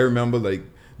 because I remember like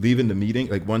leaving the meeting,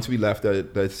 like once we left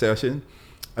that session,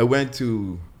 I went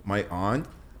to my aunt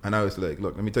And I was like,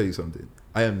 look, let me tell you something.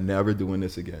 I am never doing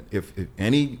this again. If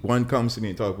anyone comes to me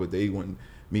and talk about they want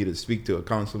me to speak to a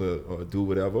counselor or do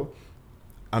whatever,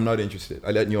 I'm not interested.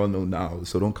 I letting you all know now.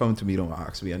 So don't come to me, don't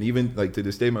ask me. And even like to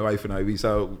this day, my wife and I, we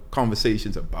have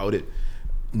conversations about it,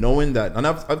 knowing that, and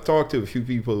I've talked to a few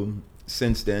people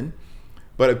since then,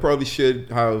 but I probably should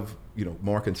have,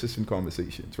 more consistent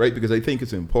conversations, right? Because I think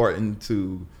it's important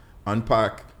to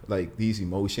unpack like these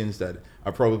emotions that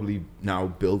are probably now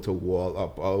built a wall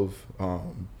up of,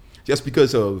 just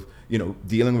because of,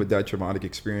 dealing with that traumatic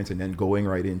experience and then going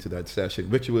right into that session,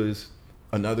 which was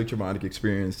another traumatic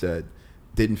experience that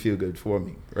didn't feel good for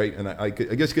me, right? And I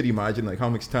guess could imagine like how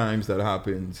much times that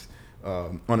happens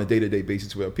on a day-to-day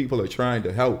basis where people are trying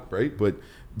to help, right? But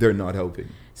they're not helping.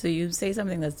 So you say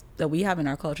something that we have in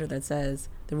our culture that says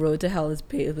the road to hell is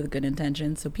paved with good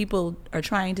intentions. So people are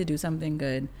trying to do something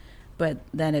good, but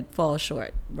then it falls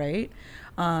short, right?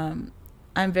 I'm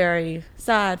very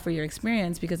sad for your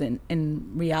experience because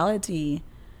in reality,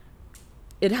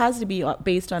 it has to be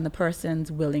based on the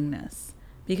person's willingness.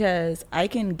 Because I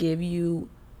can give you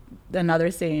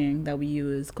another saying that we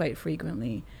use quite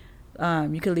frequently.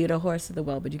 You can lead a horse to the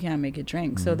well, but you can't make it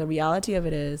drink. Mm-hmm. So the reality of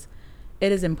it is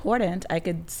important. I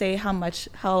could say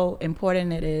how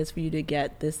important it is for you to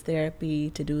get this therapy,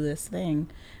 to do this thing.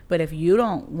 But if you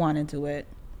don't want to do it,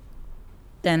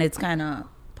 then it's kind of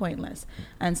pointless.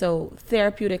 And so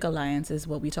therapeutic alliance is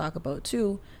what we talk about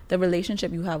too, the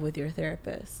relationship you have with your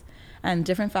therapist and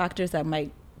different factors that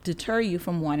might deter you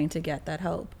from wanting to get that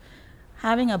help.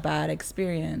 Having a bad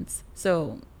experience.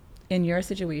 So in your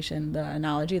situation, the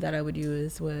analogy that I would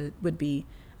use would be,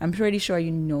 I'm pretty sure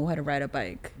you know how to ride a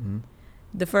bike. Mm-hmm.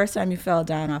 The first time you fell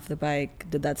down off the bike,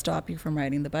 did that stop you from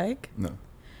riding the bike? No.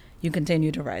 You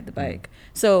continue to ride the bike.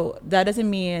 Mm-hmm. So that doesn't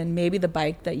mean maybe the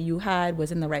bike that you had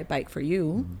wasn't the right bike for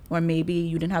you, mm-hmm. or maybe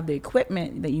you didn't have the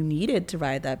equipment that you needed to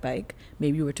ride that bike.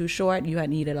 Maybe you were too short, you had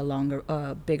needed a longer,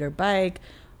 bigger bike,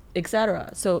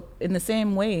 etc. So in the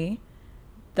same way,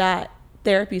 that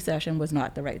therapy session was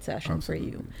not the right session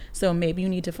Absolutely. For you. So maybe you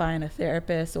need to find a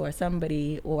therapist or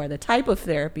somebody or the type of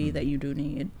therapy mm-hmm. that you do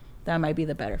need that might be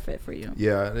the better fit for you.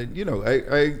 Yeah,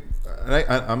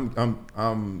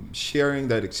 I'm sharing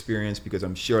that experience because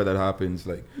I'm sure that happens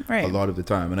like right. a lot of the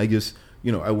time, and I just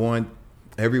I want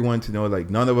everyone to know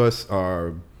like none of us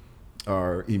are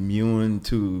immune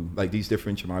to like these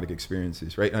different traumatic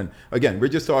experiences, right? And again, we're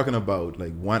just talking about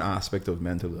like one aspect of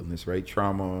mental illness, right?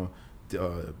 Trauma,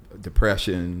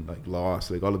 depression, like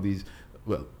loss, like all of these.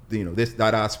 Well,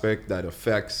 that aspect that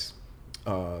affects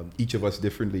each of us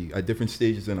differently at different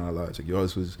stages in our lives. Like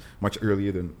yours was much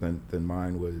earlier than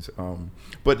mine was.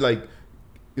 But like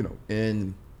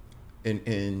in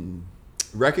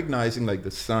recognizing like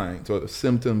the signs or the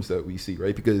symptoms that we see,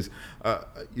 right? Because the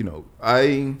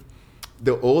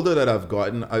older that I've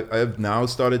gotten, I've now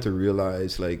started to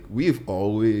realize like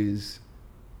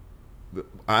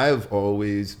I've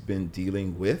always been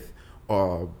dealing with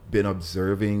or been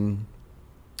observing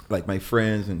like my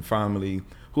friends and family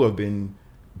who have been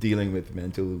dealing with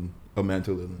mental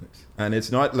illness. And it's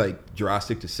not like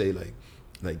drastic to say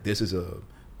like this is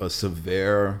a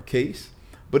severe case,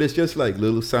 but it's just like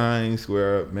little signs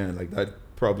where, man, like that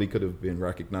probably could have been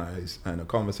recognized and a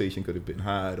conversation could have been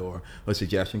had or a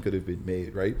suggestion could have been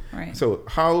made, right? Right. So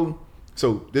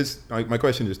this, my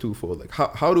question is twofold. Like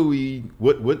how do we,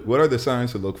 what are the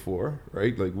signs to look for,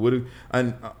 right? Like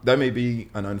and that may be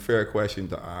an unfair question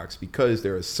to ask because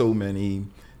there are so many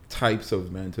types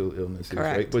of mental illnesses,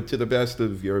 Correct. Right? But to the best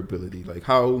of your ability, like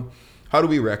how do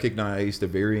we recognize the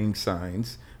varying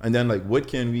signs? And then like what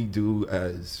can we do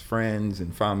as friends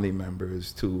and family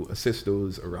members to assist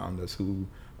those around us who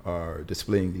are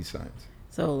displaying these signs?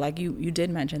 So like you did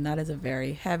mention, that is a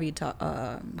very heavy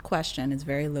question. It's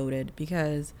very loaded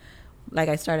because like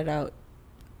I started out,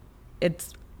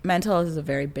 mental health is a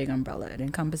very big umbrella. It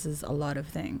encompasses a lot of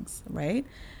things, right?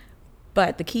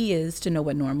 But the key is to know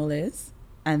what normal is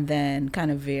and then kind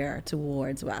of veer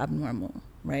towards what abnormal,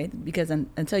 right? Because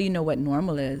until you know what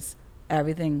normal is,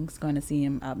 everything's going to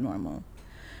seem abnormal.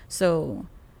 So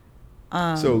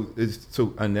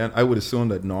and then I would assume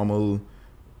that normal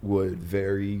would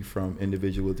vary from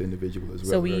individual to individual as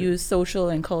well. So we right? use social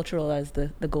and cultural as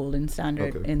the golden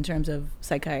standard okay. in terms of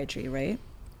psychiatry, right?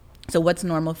 So what's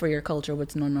normal for your culture,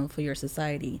 what's normal for your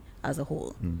society as a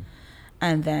whole?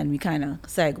 And then we kind of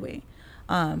segue.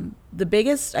 The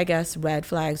biggest, I guess, red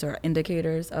flags or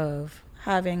indicators of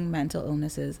having mental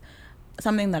illnesses,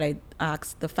 something that I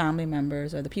ask the family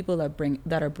members or the people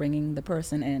that are bringing the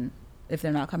person in, if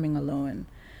they're not coming alone,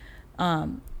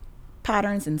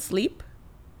 patterns in sleep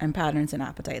and patterns in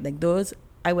appetite. Like those,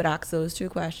 I would ask those two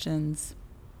questions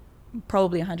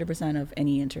probably 100% of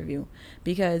any interview,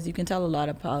 because you can tell a lot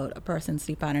about a person's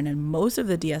sleep pattern, and most of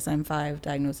the DSM-5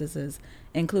 diagnoses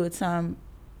include some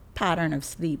pattern of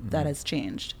sleep that has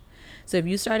changed. So if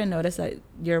you start to notice that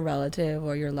your relative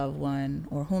or your loved one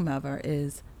or whomever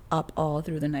is up all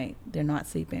through the night, they're not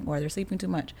sleeping, or they're sleeping too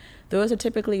much, those are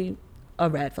typically a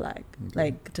red flag.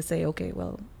 Like, to say, okay,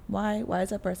 well, why is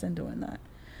that person doing that?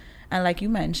 And like you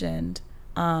mentioned,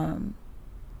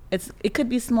 it could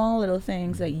be small little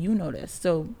things that you notice.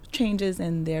 So changes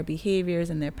in their behaviors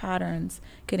and their patterns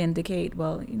could indicate,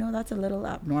 well, that's a little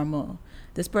abnormal.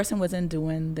 This person wasn't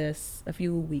doing this a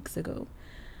few weeks ago.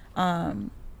 And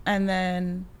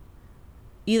then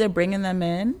either bringing them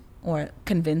in or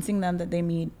convincing them that they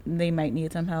might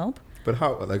need some help. But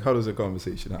how does a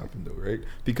conversation happen though, right?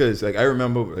 Because like I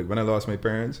remember like when I lost my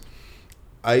parents,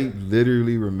 I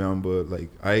literally remember like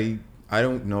I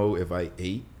don't know if I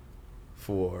ate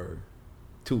for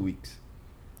 2 weeks.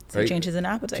 So right? Changes in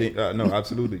appetite. No,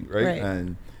 absolutely, right? Right.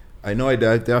 And I know I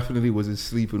definitely wasn't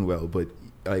sleeping well, but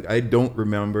like I don't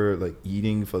remember like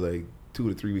eating for like 2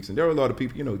 to 3 weeks. And there were a lot of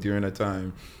people, during that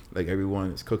time, like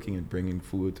everyone is cooking and bringing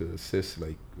food to assist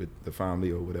like with the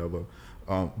family or whatever.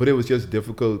 But it was just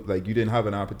difficult. Like you didn't have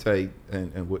an appetite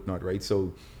and whatnot, right?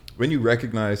 So when you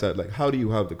recognize that, like, how do you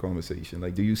have the conversation?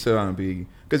 Like, do you sit down and be,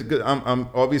 because I'm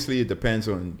obviously it depends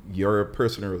on your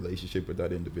personal relationship with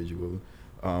that individual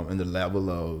and the level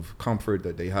of comfort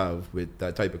that they have with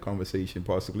that type of conversation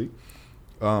possibly.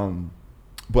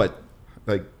 But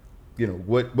like,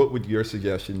 what would your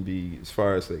suggestion be as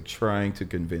far as like trying to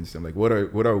convince them? Like what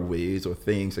are ways or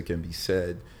things that can be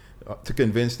said to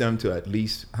convince them to at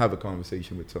least have a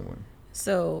conversation with someone?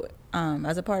 So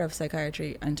as a part of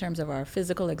psychiatry, in terms of our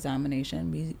physical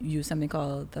examination, we use something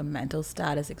called the mental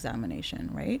status examination,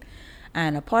 right?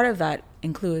 And a part of that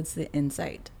includes the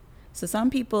insight. So some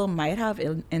people might have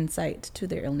insight to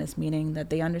their illness, meaning that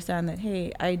they understand that,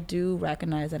 hey, I do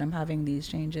recognize that I'm having these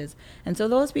changes. And so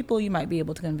those people you might be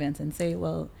able to convince and say,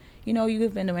 well,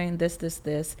 you've been doing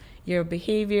this. Your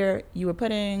behavior, you were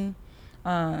putting,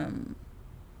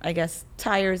 I guess,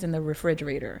 tires in the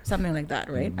refrigerator, something like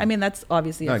that, right? I mean, that's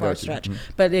obviously a far stretch.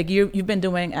 But like you've been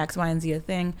doing X, Y, and Z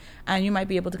thing, and you might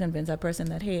be able to convince that person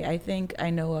that, hey, I think I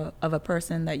know of a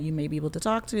person that you may be able to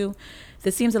talk to.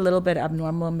 This seems a little bit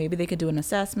abnormal. Maybe they could do an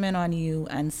assessment on you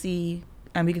and see,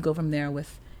 and we could go from there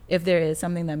with if there is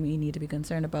something that we need to be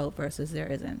concerned about versus there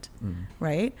isn't,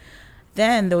 right?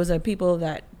 Then those are people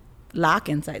that lack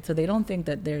insight, so they don't think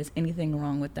that there's anything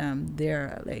wrong with them.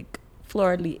 They're like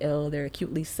floridly ill, they're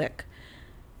acutely sick.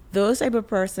 Those type of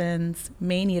persons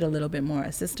may need a little bit more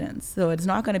assistance. So it's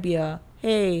not going to be a,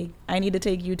 hey, I need to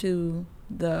take you to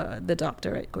the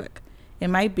doctor right quick. It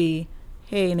might be,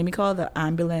 hey, let me call the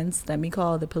ambulance, let me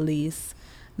call the police,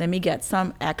 let me get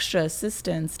some extra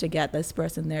assistance to get this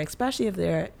person there, especially if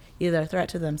they're either a threat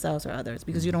to themselves or others,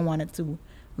 because you don't want it to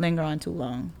linger on too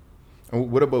long. And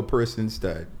what about persons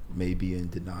that may be in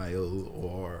denial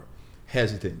or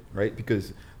hesitant, right?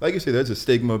 Because like you said, there's a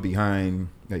stigma behind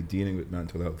like dealing with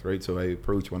mental health, right? So I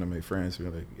approached one of my friends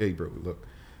and like, hey bro, look,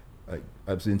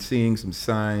 I've been seeing some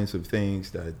signs of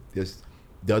things that just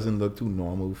doesn't look too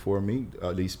normal for me,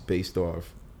 at least based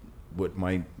off what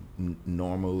my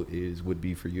normal would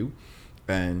be for you.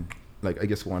 And like, I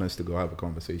just want us to go have a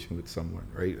conversation with someone,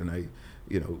 right? And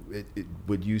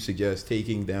would you suggest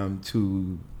taking them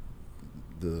to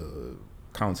the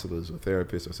counselors or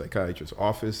therapists or psychiatrist's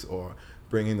office, or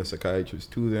bringing the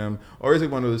psychiatrist to them? Or is it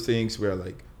one of those things where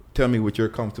like, tell me what you're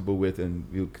comfortable with and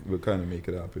we'll kind of make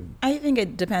it happen? I think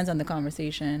it depends on the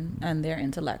conversation and their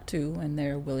intellect too, and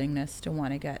their willingness to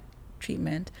want to get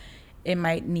treatment. It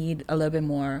might need a little bit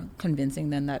more convincing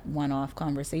than that one-off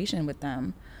conversation with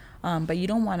them. But you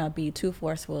don't want to be too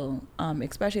forceful,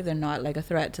 especially if they're not like a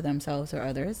threat to themselves or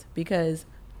others, because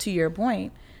to your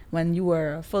point, when you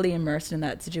were fully immersed in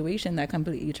that situation, that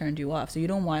completely turned you off. So you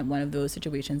don't want one of those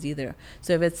situations either.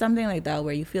 So if it's something like that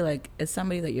where you feel like it's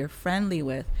somebody that you're friendly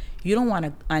with, you don't want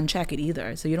to uncheck it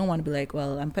either. So you don't want to be like,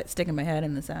 well, I'm sticking my head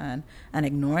in the sand and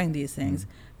ignoring these things.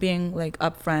 Being like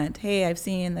upfront, hey, I've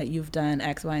seen that you've done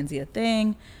X, Y, and Z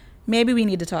thing. Maybe we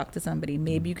need to talk to somebody.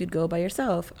 Maybe you could go by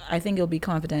yourself. I think it'll be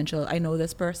confidential. I know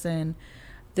this person.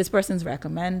 This person's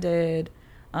recommended.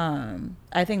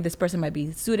 I think this person might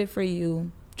be suited for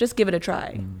you. Just give it a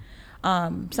try.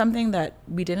 Something that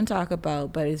we didn't talk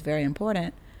about but is very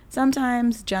important.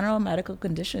 Sometimes general medical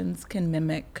conditions can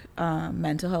mimic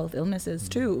mental health illnesses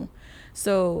too.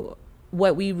 So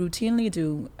what we routinely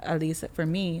do, at least for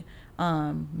me,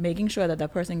 making sure that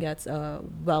that person gets a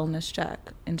wellness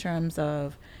check in terms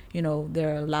of,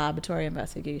 their laboratory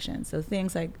investigation. So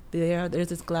things like there's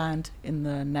this gland in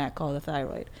the neck called the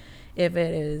thyroid. If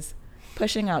it is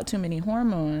pushing out too many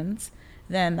hormones,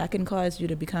 then that can cause you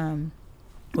to become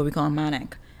what we call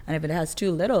manic. And if it has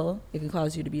too little, it can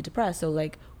cause you to be depressed. So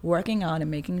like working out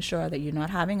and making sure that you're not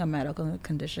having a medical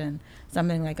condition,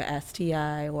 something like a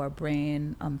STI or a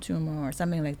brain tumor or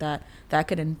something like that, that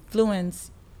could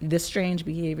influence this strange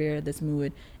behavior, this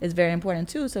mood, is very important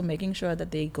too. So making sure that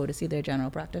they go to see their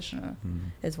general practitioner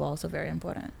is also very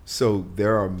important. So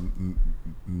there are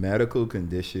medical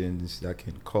conditions that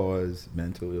can cause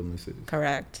mental illnesses.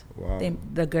 Correct. Wow.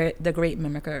 The great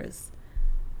mimickers.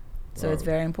 So Wow. it's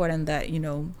very important that, you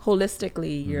know,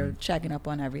 holistically you're checking up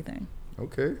on everything.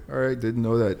 Okay. All right. Didn't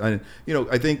know that. And, you know,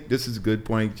 I think this is a good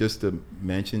point just to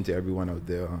mention to everyone out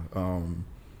there.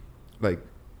 Like,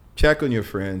 check on your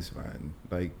friends, man.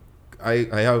 Like, I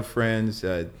have friends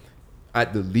that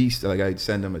at the least, like, I'd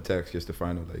send them a text just to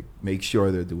find out, like, make sure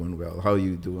they're doing well. How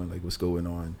you doing? Like, what's going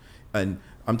on? And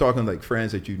I'm talking like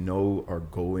friends that you know are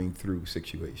going through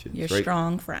situations. Your right?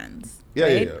 strong friends. Yeah,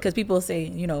 right? yeah. Because people say,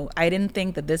 you know, I didn't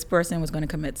think that this person was going to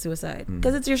commit suicide.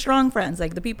 Because it's your strong friends,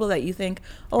 like the people that you think,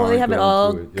 oh, they have it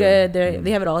all good,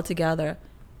 they have it all together.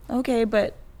 Okay,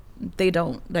 but they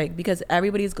don't. Like, because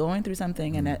everybody's going through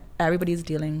something and everybody's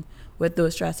dealing with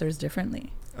those stressors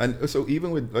differently. And so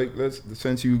even with, like,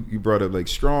 since you brought up like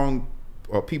strong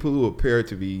or people who appear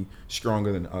to be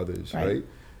stronger than others, right?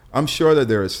 I'm sure that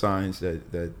there are signs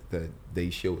that they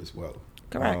show as well.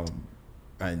 Correct.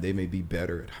 And they may be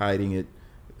better at hiding it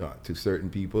to certain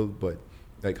people, but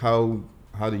like how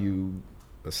do you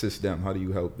assist them? How do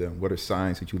you help them? What are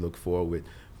signs that you look for with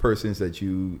persons that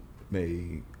you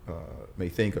may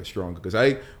think are stronger? Because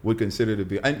I would consider to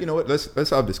be, and you know what? Let's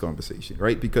have this conversation,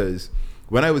 right? Because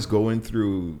when I was going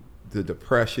through the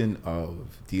depression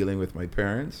of dealing with my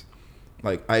parents,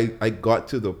 like I got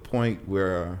to the point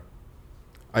where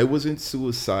I wasn't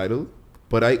suicidal,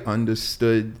 but I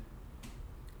understood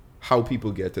how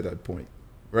people get to that point,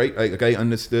 right? Like I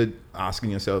understood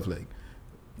asking yourself,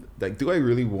 like, do I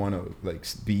really want to like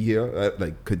be here?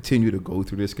 Like continue to go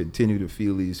through this, continue to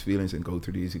feel these feelings and go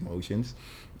through these emotions.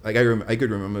 Like I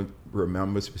could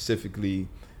remember specifically,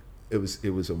 it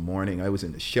was a morning. I was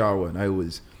in the shower and I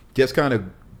was just kind of,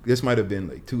 this might have been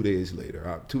like 2 days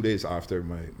later, 2 days after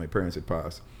my parents had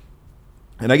passed.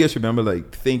 And I just remember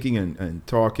like thinking and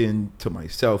talking to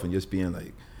myself and just being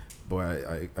like,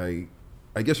 boy,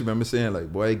 I just remember saying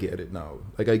like, boy, I get it now.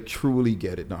 Like I truly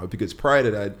get it now. Because prior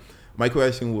to that, my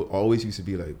question would always used to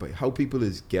be like, but how people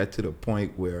is get to the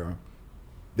point where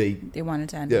they wanted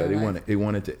to end. Yeah, they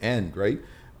wanted to end, right?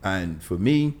 And for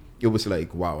me, it was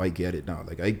like, wow, I get it now.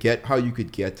 Like I get how you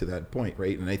could get to that point,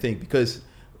 right? And I think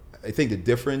the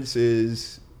difference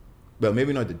is, well,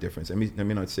 maybe not the difference. Let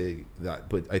me not say that,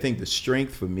 but I think the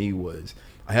strength for me was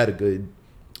I had a good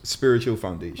spiritual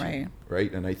foundation,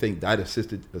 right? And I think that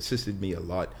assisted me a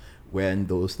lot when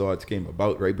those thoughts came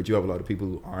about, right? But you have a lot of people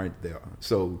who aren't there.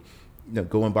 So, you know,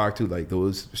 going back to like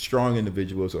those strong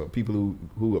individuals or people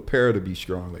who appear to be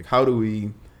strong, like how do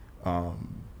we,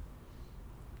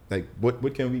 like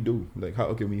what can we do? Like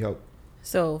how can we help?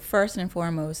 So first and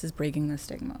foremost is breaking the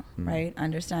stigma, right?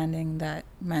 Understanding that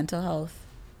mental health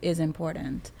is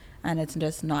important and it's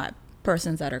just not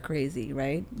persons that are crazy,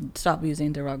 right? Stop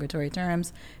using derogatory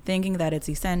terms, thinking that it's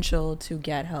essential to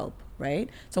get help, right?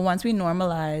 So once we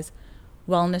normalize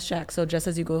wellness checks, so just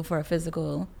as you go for a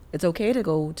physical, it's okay to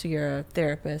go to your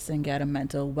therapist and get a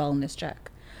mental wellness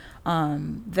check.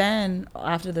 Then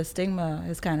after the stigma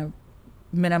is kind of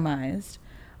minimized,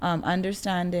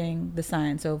 understanding the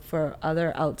signs. So for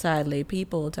other outside lay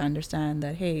people to understand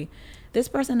that, hey, this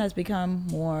person has become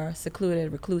more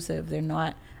secluded, reclusive. They're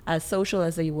not as social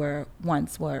as they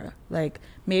once were. Like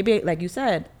maybe, like you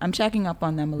said, I'm checking up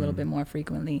on them a little bit more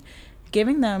frequently,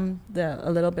 giving them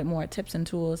a little bit more tips and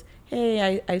tools.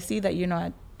 Hey, I see that you're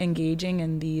not engaging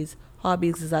in these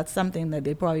hobbies because that's something that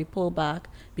they probably pull back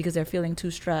because they're feeling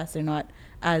too stressed. They're not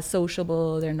as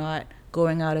sociable. They're not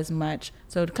going out as much.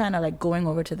 So kind of like going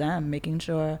over to them, making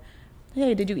sure,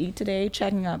 hey, did you eat today?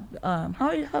 Checking up.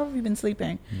 How have you been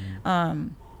sleeping?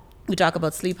 We talk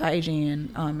about sleep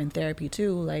hygiene in therapy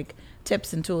too, like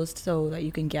tips and tools so that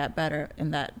you can get better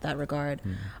in that regard.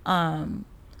 And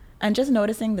just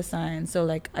noticing the signs. So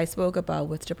like I spoke about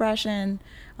with depression,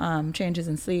 changes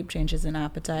in sleep, changes in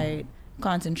appetite,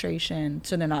 concentration.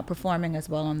 So they're not performing as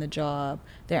well on the job.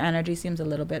 Their energy seems a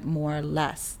little bit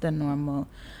less than normal.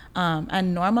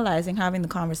 And normalizing having the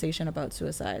conversation about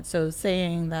suicide. So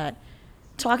saying that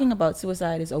talking about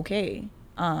suicide is okay.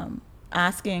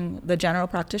 Asking, the general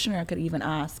practitioner could even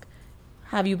ask,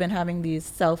 have you been having these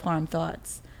self-harm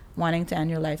thoughts, wanting to end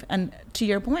your life? And to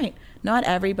your point, not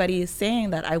everybody is saying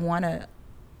that I want to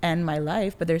end my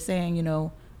life, but they're saying, you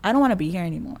know, I don't want to be here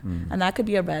anymore. And that could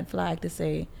be a red flag to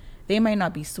say they might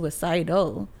not be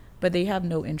suicidal, but they have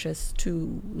no interest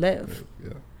to live.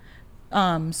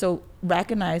 So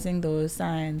recognizing those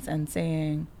signs and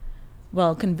saying,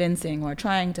 well, convincing or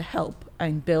trying to help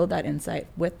and build that insight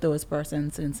with those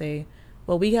persons and say,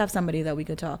 well, we have somebody that we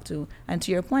could talk to. And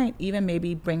to your point, even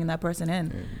maybe bringing that person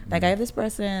in. Like, I have this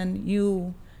person,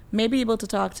 you may be able to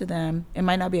talk to them. It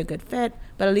might not be a good fit,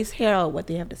 but at least hear out what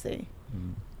they have to say.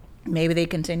 Maybe they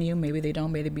continue, maybe they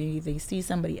don't, maybe they see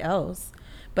somebody else,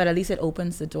 but at least it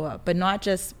opens the door. But not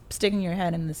just sticking your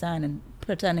head in the sand and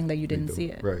pretending that you didn't see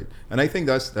it. Right. And I think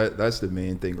that's the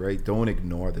main thing, right? Don't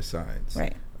ignore the signs.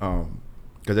 Right.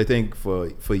 Because I think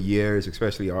for years,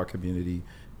 especially our community,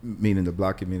 meaning the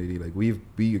Black community, like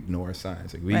we ignore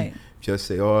signs. Like we just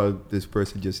say, oh, this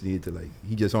person just needs to, like,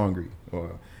 he just hungry,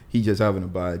 or he just having a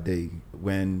bad day,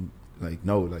 when like,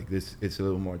 no, like this, it's a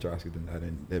little more drastic than that,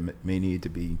 and there may need to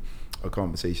be a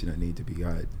conversation that need to be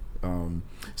had.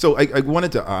 So I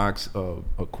wanted to ask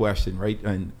a question, right?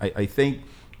 And I think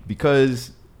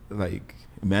because like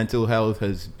mental health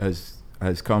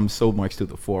has come so much to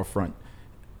the forefront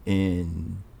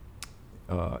in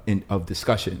of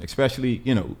discussion, especially,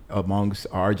 you know, amongst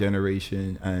our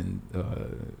generation and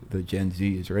the Gen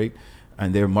Zs, right?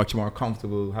 And they're much more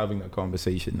comfortable having a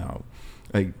conversation now.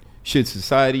 Like, should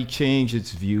society change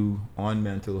its view on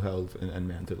mental health and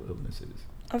mental illnesses?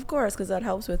 Of course, because that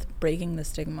helps with breaking the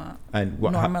stigma and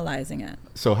normalizing it.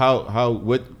 So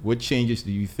what changes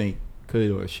do you think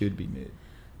could or should be made?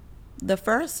 The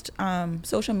first,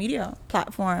 social media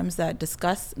platforms that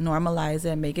discuss, normalize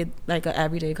it, make it like an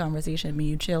everyday conversation, me,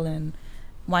 you chilling.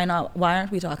 Why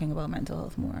aren't we talking about mental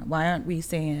health more? Why aren't we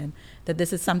saying that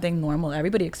this is something normal?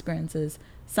 Everybody experiences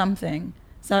something.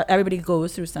 So everybody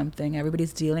goes through something.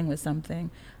 Everybody's dealing with something.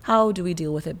 How do we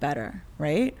deal with it better,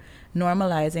 right?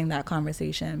 Normalizing that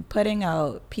conversation, putting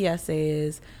out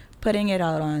PSAs, putting it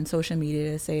out on social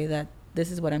media to say that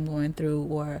this is what I'm going through,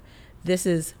 or this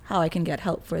is how I can get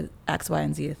help for X, Y,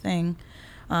 and Z thing.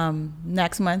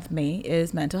 Next month, May,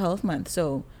 is Mental Health Month.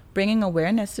 So bringing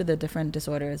awareness to the different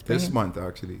disorders. This month,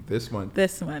 is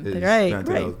right,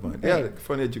 Mental Health Month. Yeah,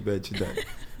 funny that you mentioned that.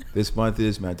 This month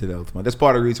is Mental Health Month. That's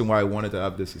part of the reason why I wanted to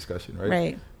have this discussion, right?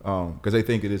 Right. Because I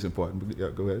think it is important. Yeah,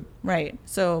 go ahead. Right.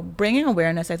 So bringing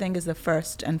awareness, I think, is the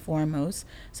first and foremost.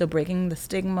 So breaking the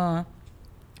stigma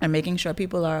and making sure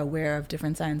people are aware of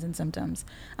different signs and symptoms.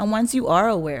 And once you are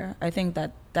aware, I think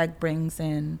that brings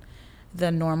in the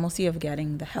normalcy of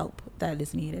getting the help that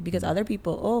is needed. Because other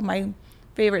people, oh, my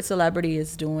favorite celebrity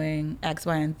is doing X,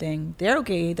 Y, and thing. They're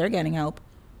okay. They're getting help.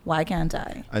 Why can't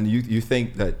I? And you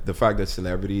think that the fact that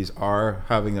celebrities are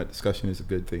having that discussion is a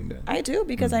good thing then? I do,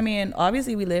 because I mean,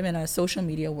 obviously we live in a social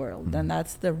media world, and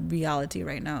that's the reality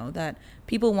right now, that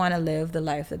people want to live the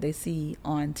life that they see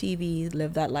on TV,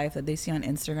 live that life that they see on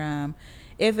Instagram.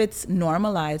 If it's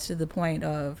normalized to the point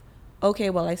of,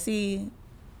 okay, well, I see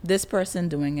this person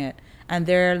doing it and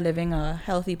they're living a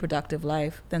healthy, productive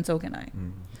life, then so can I.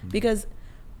 Because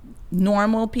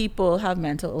normal people have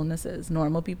mental illnesses.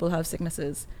 Normal people have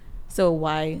sicknesses. So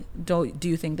why do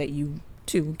you think that you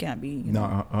too can't be?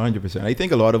 No, 100%. I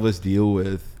think a lot of us deal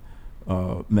with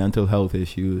mental health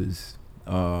issues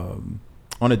on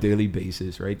a daily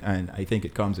basis, right? And I think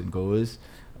it comes and goes.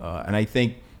 And I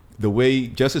think the way,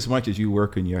 just as much as you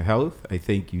work on your health, I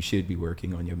think you should be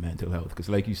working on your mental health. Because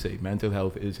like you say, mental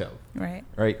health is health. Right.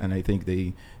 Right? And I think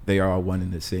they are one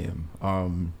and the same.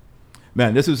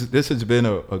 Man, this has been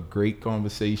a great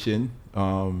conversation.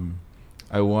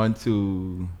 I want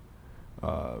to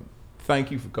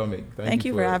thank you for coming. Thank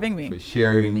you for having me. For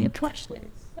sharing. We have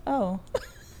questions. Oh,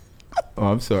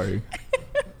 I'm sorry.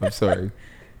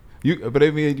 But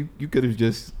I mean, you could have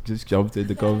just jumped in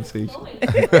the conversation.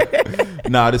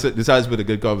 Nah, this has been a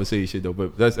good conversation though.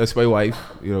 But that's my wife,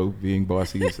 you know, being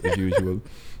bossy as usual.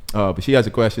 But she has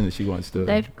a question that she wants to.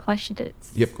 I have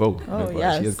questions. Yep.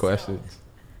 Yes. She has questions.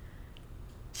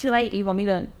 You want me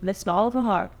to list all of them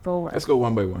or go? Let's go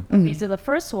one by one. Okay, so the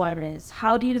first one is,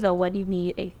 how do you know when you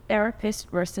need a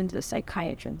therapist versus a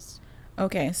psychiatrist?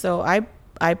 okay. So I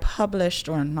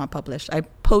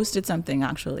posted something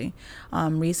actually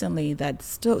recently that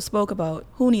spoke about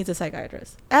who needs a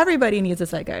psychiatrist. Everybody needs a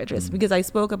psychiatrist, because I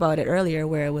spoke about it earlier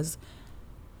where it was,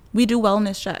 we do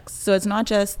wellness checks. So it's not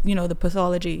just, you know, the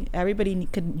pathology. Everybody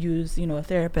could use, you know, a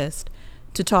therapist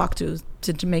to talk to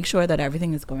make sure that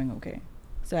everything is going okay.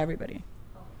 So everybody.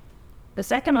 The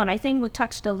second one, I think we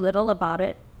touched a little about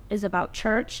it, is about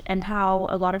church and how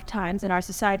a lot of times in our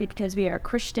society, because we are a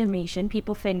Christian nation,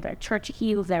 people think that church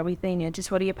heals everything and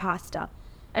just what do you pastor.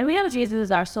 And we know Jesus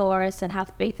is our source and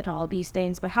have faith in all these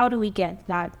things, but how do we get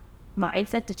that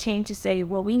mindset to change to say,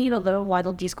 well, we need a little while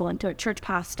to just go into a church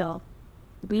pastor.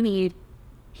 We need,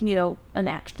 an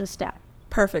extra step.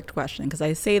 Perfect question, because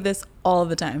I say this all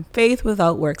the time. Faith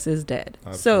without works is dead.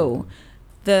 Absolutely.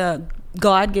 So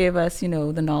God gave us, the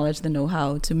knowledge, the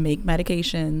know-how to make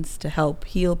medications to help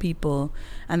heal people.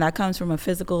 And that comes from a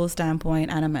physical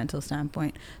standpoint and a mental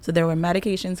standpoint. So there were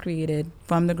medications created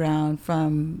from the ground,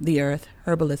 from the earth,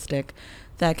 herbalistic,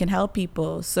 that can help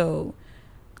people. So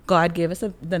God gave us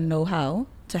the know-how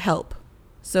to help.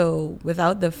 So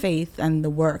without the faith and the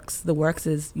works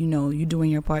is, you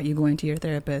doing your part, you going to your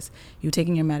therapist, you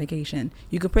taking your medication.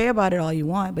 You could pray about it all you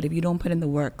want, but if you don't put in the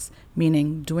works,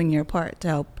 meaning doing your part to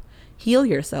help heal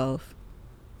yourself,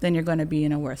 then you're going to be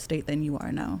in a worse state than you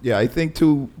are now. Yeah, I think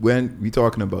too, when we're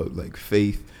talking about like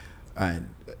faith, and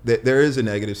there is a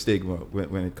negative stigma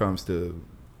when it comes to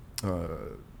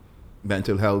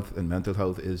mental health, and mental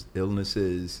health is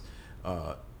illnesses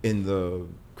in the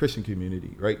Christian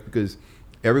community, right? Because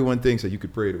everyone thinks that you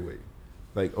could pray it away.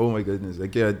 Like, oh my goodness, I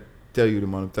can't tell you the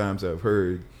amount of times I've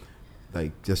heard,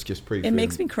 like, just pray. It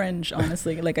makes me cringe,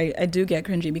 honestly. Like, I do get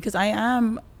cringy because I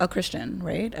am a Christian,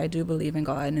 right? I do believe in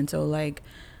God. And so, like,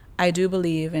 I do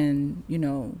believe in,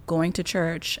 going to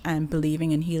church and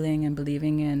believing in healing and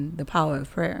believing in the power of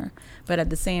prayer. But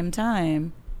at the same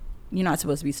time, you're not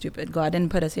supposed to be stupid. God didn't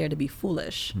put us here to be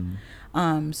foolish.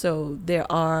 Mm-hmm. So there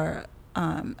are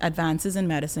advances in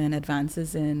medicine,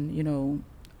 advances in,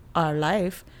 our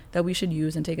life that we should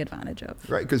use and take advantage of.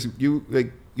 Right, because you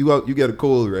get a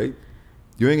cold, right?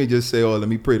 You ain't gonna just say, "Oh, let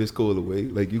me pray this cold away."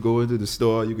 Like, you go into the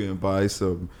store, you can buy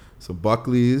some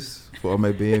Buckley's for all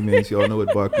my BMAs. Y'all know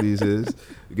what Buckley's is.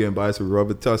 You can buy some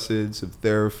Robitussin, some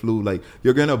Theraflu. Like,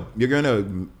 you're gonna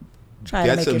try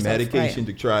get to some yourself, medication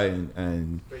right, to try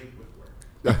and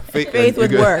faith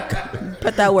with work.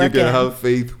 Put that work in. You're gonna have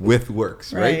faith with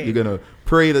works, right? You're gonna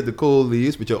pray that the cold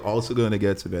leaves, but you're also gonna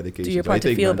get some medication. Do your part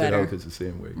to feel better. Health is the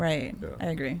same way. Right. Yeah. I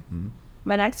agree. Mm-hmm.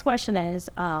 My next question is,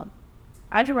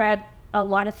 I've read a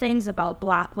lot of things about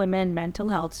Black women mental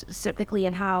health specifically,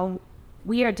 and how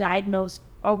we are diagnosed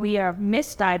or we are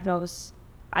misdiagnosed.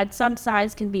 And some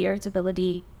signs can be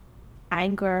irritability,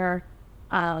 anger,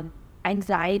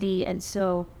 anxiety. And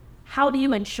so how do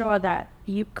you ensure that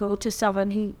you go to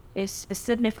someone who is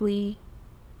specifically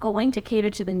going to cater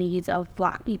to the needs of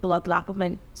Black people or Black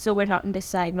women, so we're not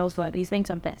misdiagnosed for these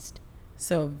things are best?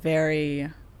 So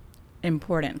very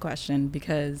important question,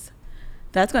 because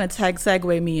that's going to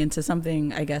segue me into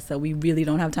something, I guess, that we really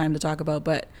don't have time to talk about.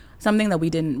 But something that we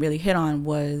didn't really hit on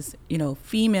was,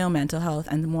 female mental health,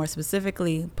 and more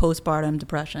specifically postpartum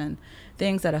depression,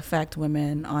 things that affect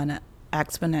women on an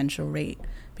exponential rate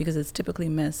because it's typically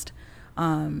missed.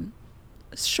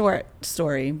 Short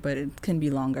story, but it can be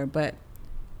longer. But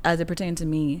as it pertained to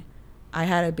me, I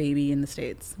had a baby in the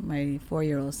States, my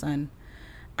 4-year-old son.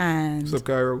 And what's up,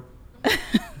 Cairo?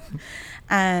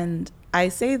 And I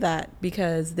say that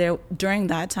because during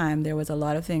that time, there was a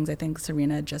lot of things. I think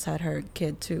Serena just had her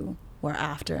kid too, or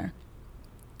after.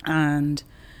 And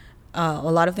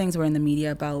a lot of things were in the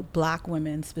media about Black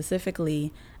women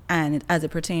specifically, and as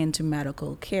it pertained to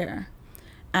medical care.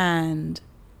 And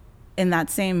in that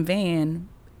same vein,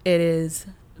 it is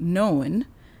known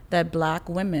that Black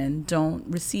women don't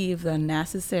receive the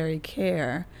necessary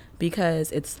care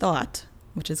because it's thought,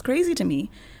 which is crazy to me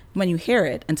when you hear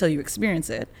it until you experience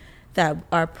it, that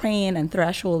our pain and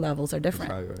threshold levels are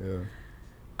different. Higher,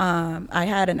 yeah. I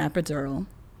had an epidural.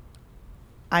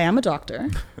 I am a doctor.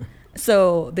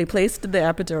 So they placed the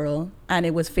epidural and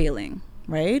it was failing,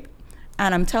 right?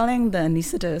 And I'm telling the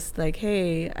anesthetist, like,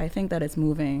 hey, I think that it's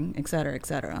moving, et cetera, et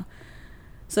cetera.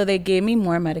 So they gave me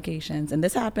more medications. And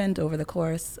this happened over the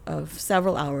course of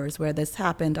several hours, where this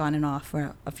happened on and off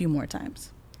for a few more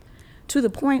times. To the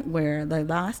point where, like,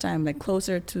 last time, like,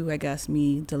 closer to, I guess,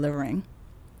 me delivering.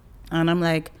 And I'm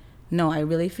like, no, I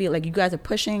really feel like you guys are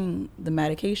pushing the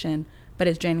medication, but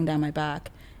it's draining down my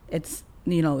back. It's,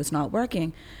 it's not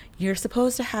working. You're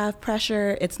supposed to have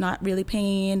pressure. It's not really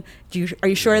pain. Are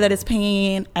you sure that it's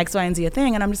pain? X, Y, and Z a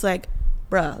thing. And I'm just like,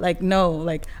 bruh, like, no,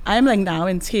 like, I'm like now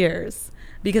in tears,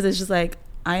 because it's just like,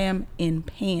 I am in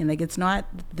pain. Like, it's not,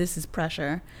 this is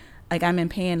pressure. Like, I'm in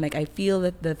pain. Like, I feel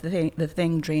that the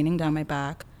thing draining down my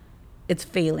back. It's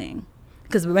failing.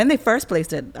 Because when they first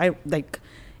placed it,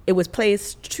 it was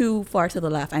placed too far to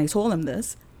the left. And I told him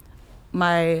this.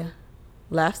 My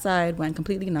left side went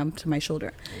completely numb to my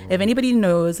shoulder. Oh. If anybody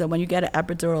knows that when you get an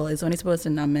epidural, it's only supposed to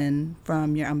numb in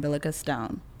from your umbilicus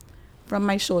down. From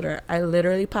my shoulder, I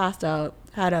literally passed out,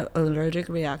 had an allergic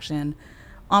reaction,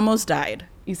 almost died,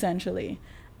 essentially.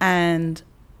 And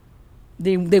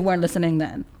they weren't listening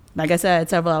then. Like I said,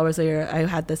 several hours later, I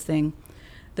had this thing.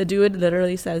 The dude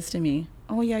literally says to me,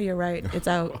 "Oh yeah, you're right. It's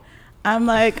out." I'm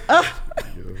like, "Oh,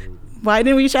 why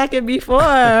didn't we check it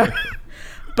before?"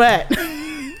 But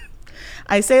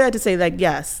I say that to say, like,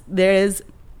 yes, there is.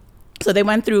 So they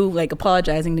went through like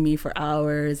apologizing to me for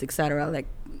hours, etc. Like,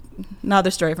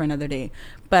 another story for another day.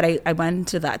 But I went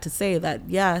into that to say that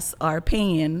yes, our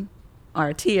pain,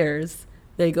 our tears,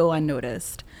 they go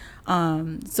unnoticed.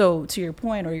 So to your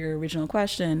point or your original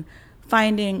question,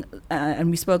 finding,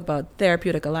 and we spoke about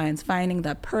therapeutic alliance, finding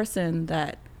that person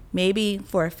that maybe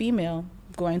for a female,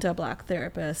 going to a black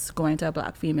therapist, going to a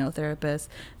black female therapist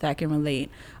that can relate,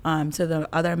 to the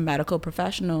other medical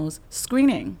professionals,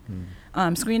 screening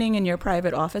in your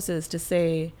private offices to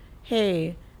say,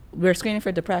 hey, we're screening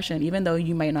for depression, even though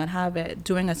you might not have it,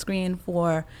 doing a screen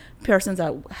for persons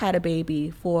that had a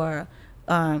baby, for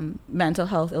mental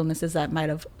health illnesses that might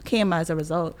have came as a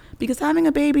result, because having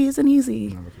a baby isn't easy.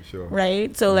 No, for sure.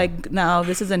 Right? So like now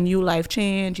this is a new life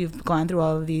change. You've gone through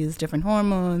all of these different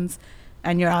hormones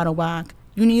and you're out of whack.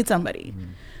 You need somebody.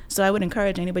 So I would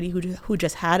encourage anybody who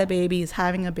just had a baby, is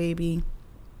having a baby,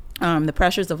 the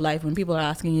pressures of life, when people are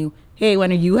asking you, hey,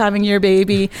 when are you having your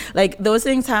baby? Like those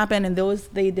things happen, and those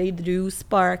they do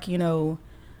spark,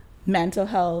 mental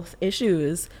health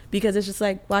issues, because it's just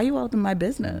like, why are you out in my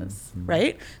business?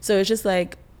 Right? So it's just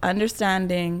like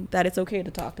understanding that it's okay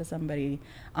to talk to somebody,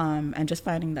 and just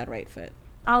finding that right fit.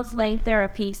 Counseling,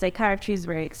 therapy, psychiatry is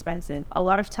very expensive. A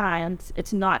lot of times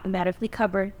it's not medically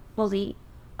covered fully,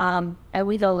 and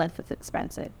we know that it's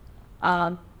expensive.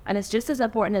 And it's just as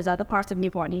important as other parts of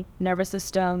your body, nervous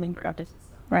system and reproductive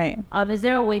system. Right. Is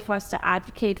there a way for us to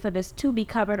advocate for this to be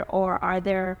covered, or are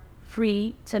there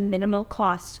free to minimal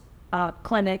cost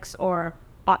clinics or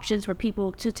options for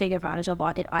people to take advantage of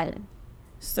on the island?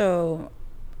 So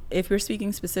if you're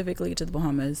speaking specifically to the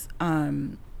Bahamas,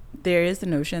 there is the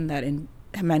notion that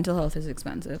mental health is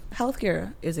expensive.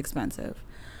 Healthcare is expensive.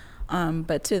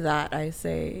 But to that, I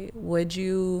say,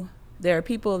 there are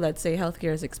people that say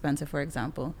healthcare is expensive, for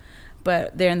example,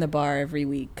 but they're in the bar every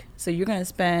week. So you're going to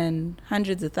spend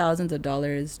hundreds of thousands of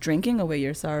dollars drinking away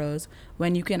your sorrows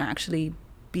when you can actually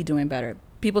be doing better.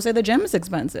 People say the gym is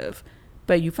expensive,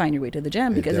 but you find your way to the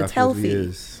gym because it's healthy,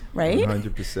 is, right?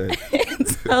 100%.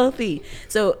 It's healthy.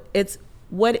 So it's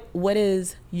what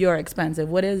is your expensive?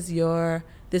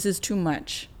 This is too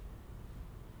much.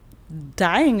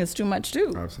 Dying is too much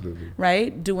too. Absolutely.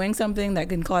 Right? Doing something that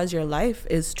can cause your life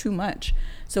is too much.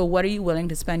 So what are you willing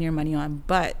to spend your money on?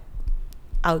 But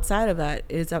outside of that,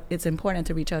 it's important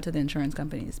to reach out to the insurance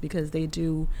companies, because they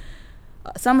do.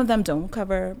 Some of them don't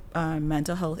cover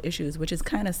mental health issues, which is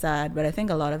kind of sad. But I think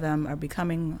a lot of them are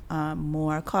becoming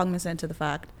more cognizant to the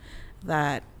fact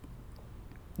that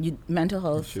mental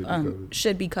health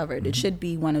should be covered. It should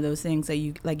be one of those things that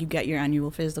you get your annual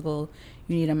physical,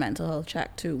 you need a mental health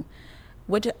check too.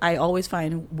 Which I always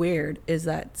find weird is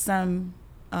that some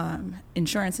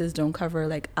insurances don't cover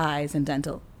like eyes and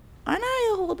dental. Aren't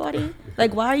I a whole body?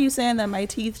 Like, why are you saying that my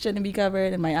teeth shouldn't be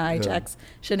covered and my eye checks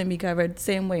shouldn't be covered?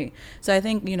 Same way. So I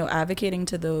think, advocating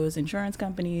to those insurance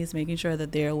companies, making sure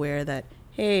that they're aware that,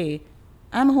 hey,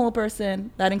 I'm a whole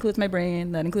person. That includes my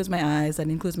brain. That includes my eyes. That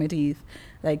includes my teeth.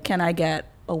 Like, can I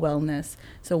get a wellness?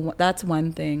 So that's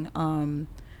one thing. And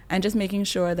just making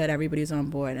sure that everybody's on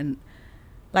board. And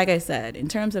like I said, in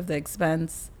terms of the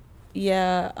expense,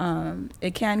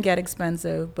 it can get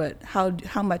expensive, but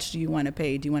how much do you want to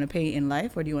pay? Do you want to pay in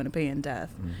life, or do you want to pay in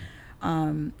death?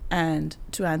 And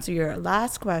to answer your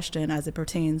last question, as it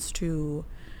pertains to,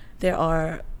 there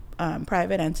are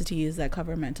private entities that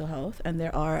cover mental health, and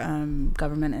there are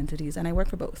government entities, and I work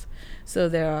for both. So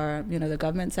there are, the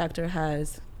government sector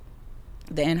has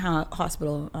the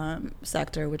in-hospital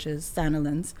sector, which is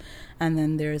Sandilands, and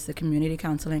then there's the community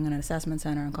counseling and assessment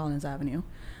center on Collins Avenue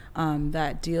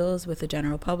that deals with the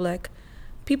general public.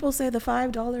 People say the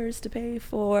 $5 to pay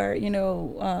for,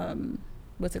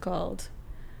 what's it called?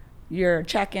 Your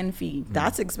check-in fee.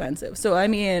 That's expensive. So, I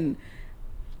mean,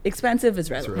 expensive is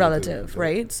relative,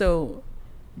 right? So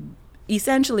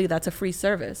essentially that's a free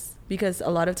service, because a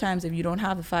lot of times if you don't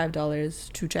have the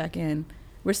 $5 to check in,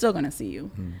 we're still going to see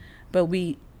you. But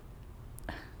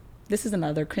this is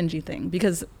another cringy thing,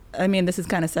 because this is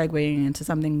kind of segueing into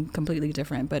something completely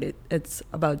different, but it's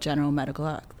about general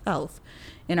medical health.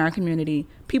 In our community,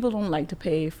 people don't like to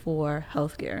pay for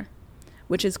healthcare,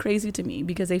 which is crazy to me,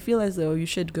 because they feel as though you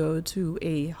should go to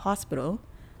a hospital,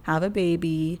 have a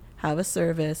baby, have a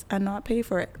service, and not pay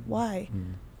for it. Why?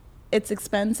 It's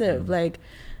expensive. Like,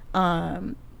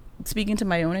 speaking to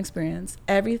my own experience,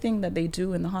 everything that they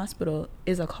do in the hospital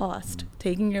is a cost.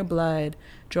 Taking your blood,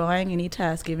 drawing any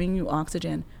test, giving you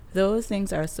oxygen, those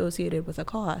things are associated with a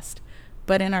cost.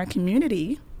 But in our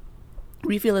community,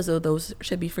 we feel as though those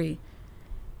should be free.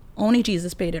 Only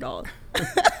Jesus paid it all.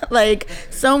 Like,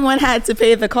 someone had to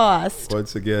pay the cost.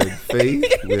 Once again, faith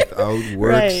without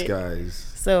works, Right.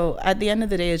 guys. So at the end of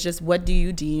the day, it's just, what do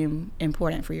you deem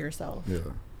important for yourself? Yeah.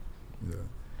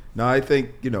 No, I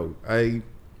think, I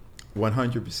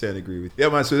 100% agree with you. Yeah,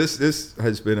 man, so this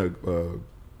has been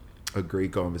a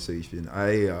great conversation.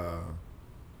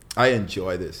 I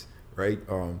enjoy this, right?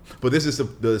 But this is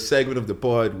the segment of the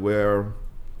pod where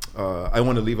I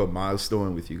want to leave a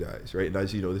milestone with you guys, right? And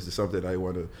as you know, this is something I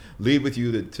want to leave with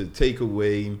you to take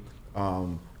away,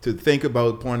 to think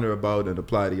about, ponder about, and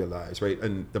apply to your lives, right?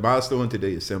 And the milestone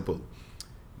today is simple.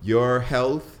 Your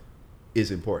health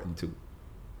is important too.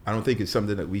 I don't think it's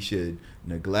something that we should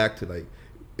neglect. Like,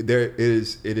 it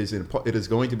is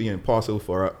going to be impossible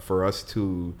for us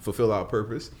to fulfill our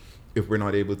purpose if we're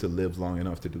not able to live long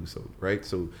enough to do so, right?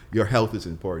 So your health is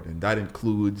important, and that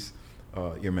includes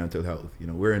your mental health.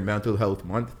 We're in Mental Health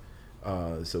Month,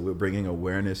 so we're bringing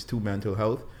awareness to mental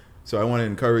health. So I want to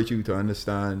encourage you to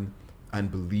understand and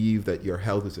believe that your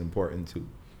health is important too.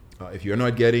 If you're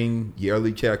not getting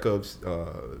yearly checkups,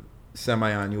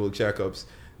 semi-annual checkups,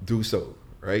 do so,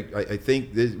 right? I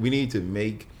think we need to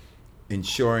make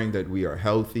ensuring that we are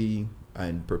healthy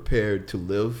and prepared to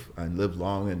live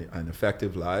long and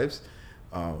effective lives.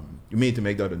 You need to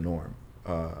make that a norm.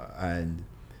 And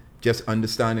just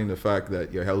understanding the fact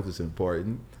that your health is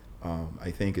important,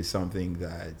 I think is something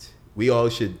that we all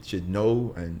should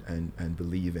know and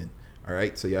believe in. All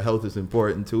right. So your health is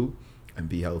important too, and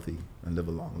be healthy and live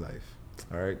a long life.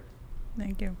 All right.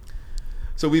 Thank you.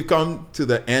 So we've come to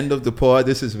the end of the pod.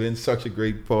 This has been such a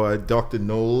great pod. Dr.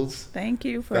 Knowles. Thank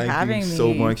you for having me. Thank you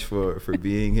so much for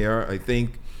being here. I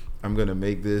think I'm going to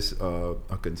make this a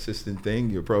consistent thing.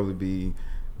 You'll probably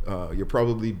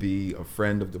be a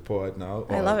friend of the pod now.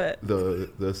 I love it.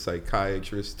 The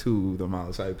psychiatrist to the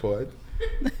Miles High pod.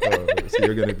 So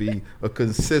you're going to be a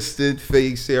consistent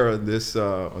face here on this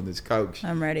couch.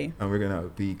 I'm ready. And we're going to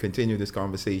be continuing this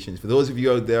conversation. For those of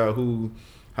you out there who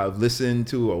have listened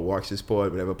to or watched this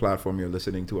pod, whatever platform you're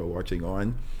listening to or watching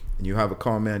on, and you have a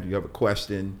comment, you have a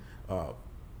question,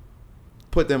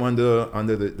 put them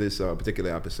under this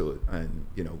particular episode, and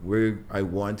I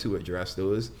want to address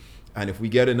those. And if we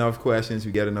get enough questions,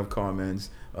 we get enough comments,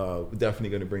 we're definitely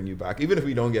going to bring you back. Even if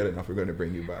we don't get enough, we're going to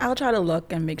bring you back. I'll try to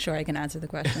look and make sure I can answer the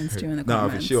questions too in the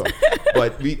comments. No, for sure.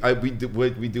 But we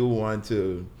do want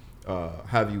to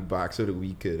have you back so that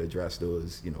we could address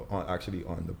those, actually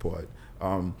on the pod.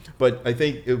 But I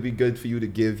think it would be good for you to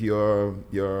give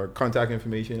your contact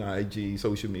information, IG,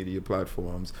 social media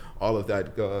platforms, all of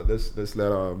that. Let's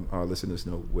let our listeners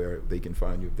know where they can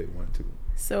find you if they want to.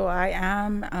 So I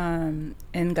am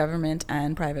in government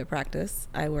and private practice.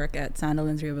 I work at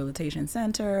Sandilands Rehabilitation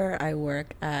Center. I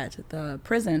work at the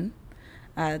prison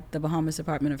at the Bahamas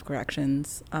Department of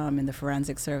Corrections in the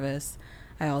forensic service.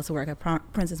 I also work at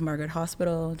Princess Margaret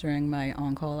Hospital during my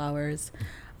on-call hours.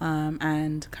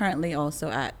 And currently also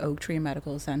at Oak Tree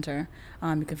Medical Center.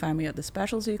 You can find me at the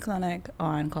specialty clinic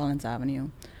on Collins Avenue.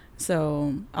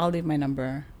 So I'll leave my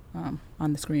number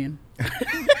on the screen.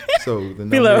 So the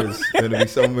number is going to be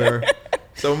somewhere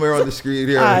on the screen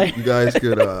here. Aye. You guys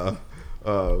could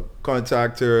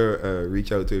contact her,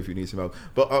 reach out to her if you need some help.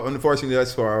 But unfortunately,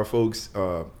 that's for our folks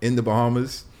in the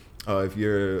Bahamas.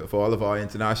 For all of our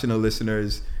international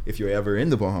listeners, if you're ever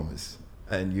in the Bahamas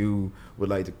and you would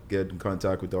like to get in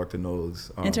contact with Dr.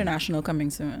 Knowles. International coming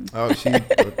soon. Oh,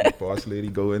 boss lady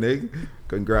going in.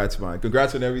 Congrats, man.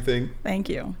 Congrats on everything. Thank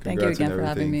you. Thank you again for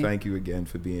having me. Thank you again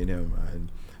for being here, man.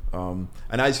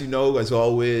 And as you know, as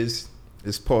always,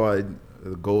 this pod,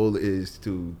 the goal is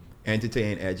to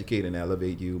entertain, educate, and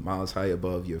elevate you miles high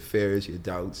above your fears, your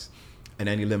doubts, and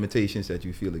any limitations that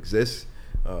you feel exist.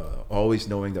 Always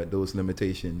knowing that those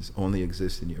limitations only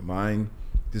exist in your mind.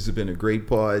 This has been a great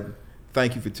pod.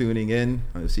 Thank you for tuning in.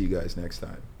 I'll see you guys next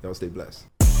time. Y'all stay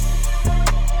blessed.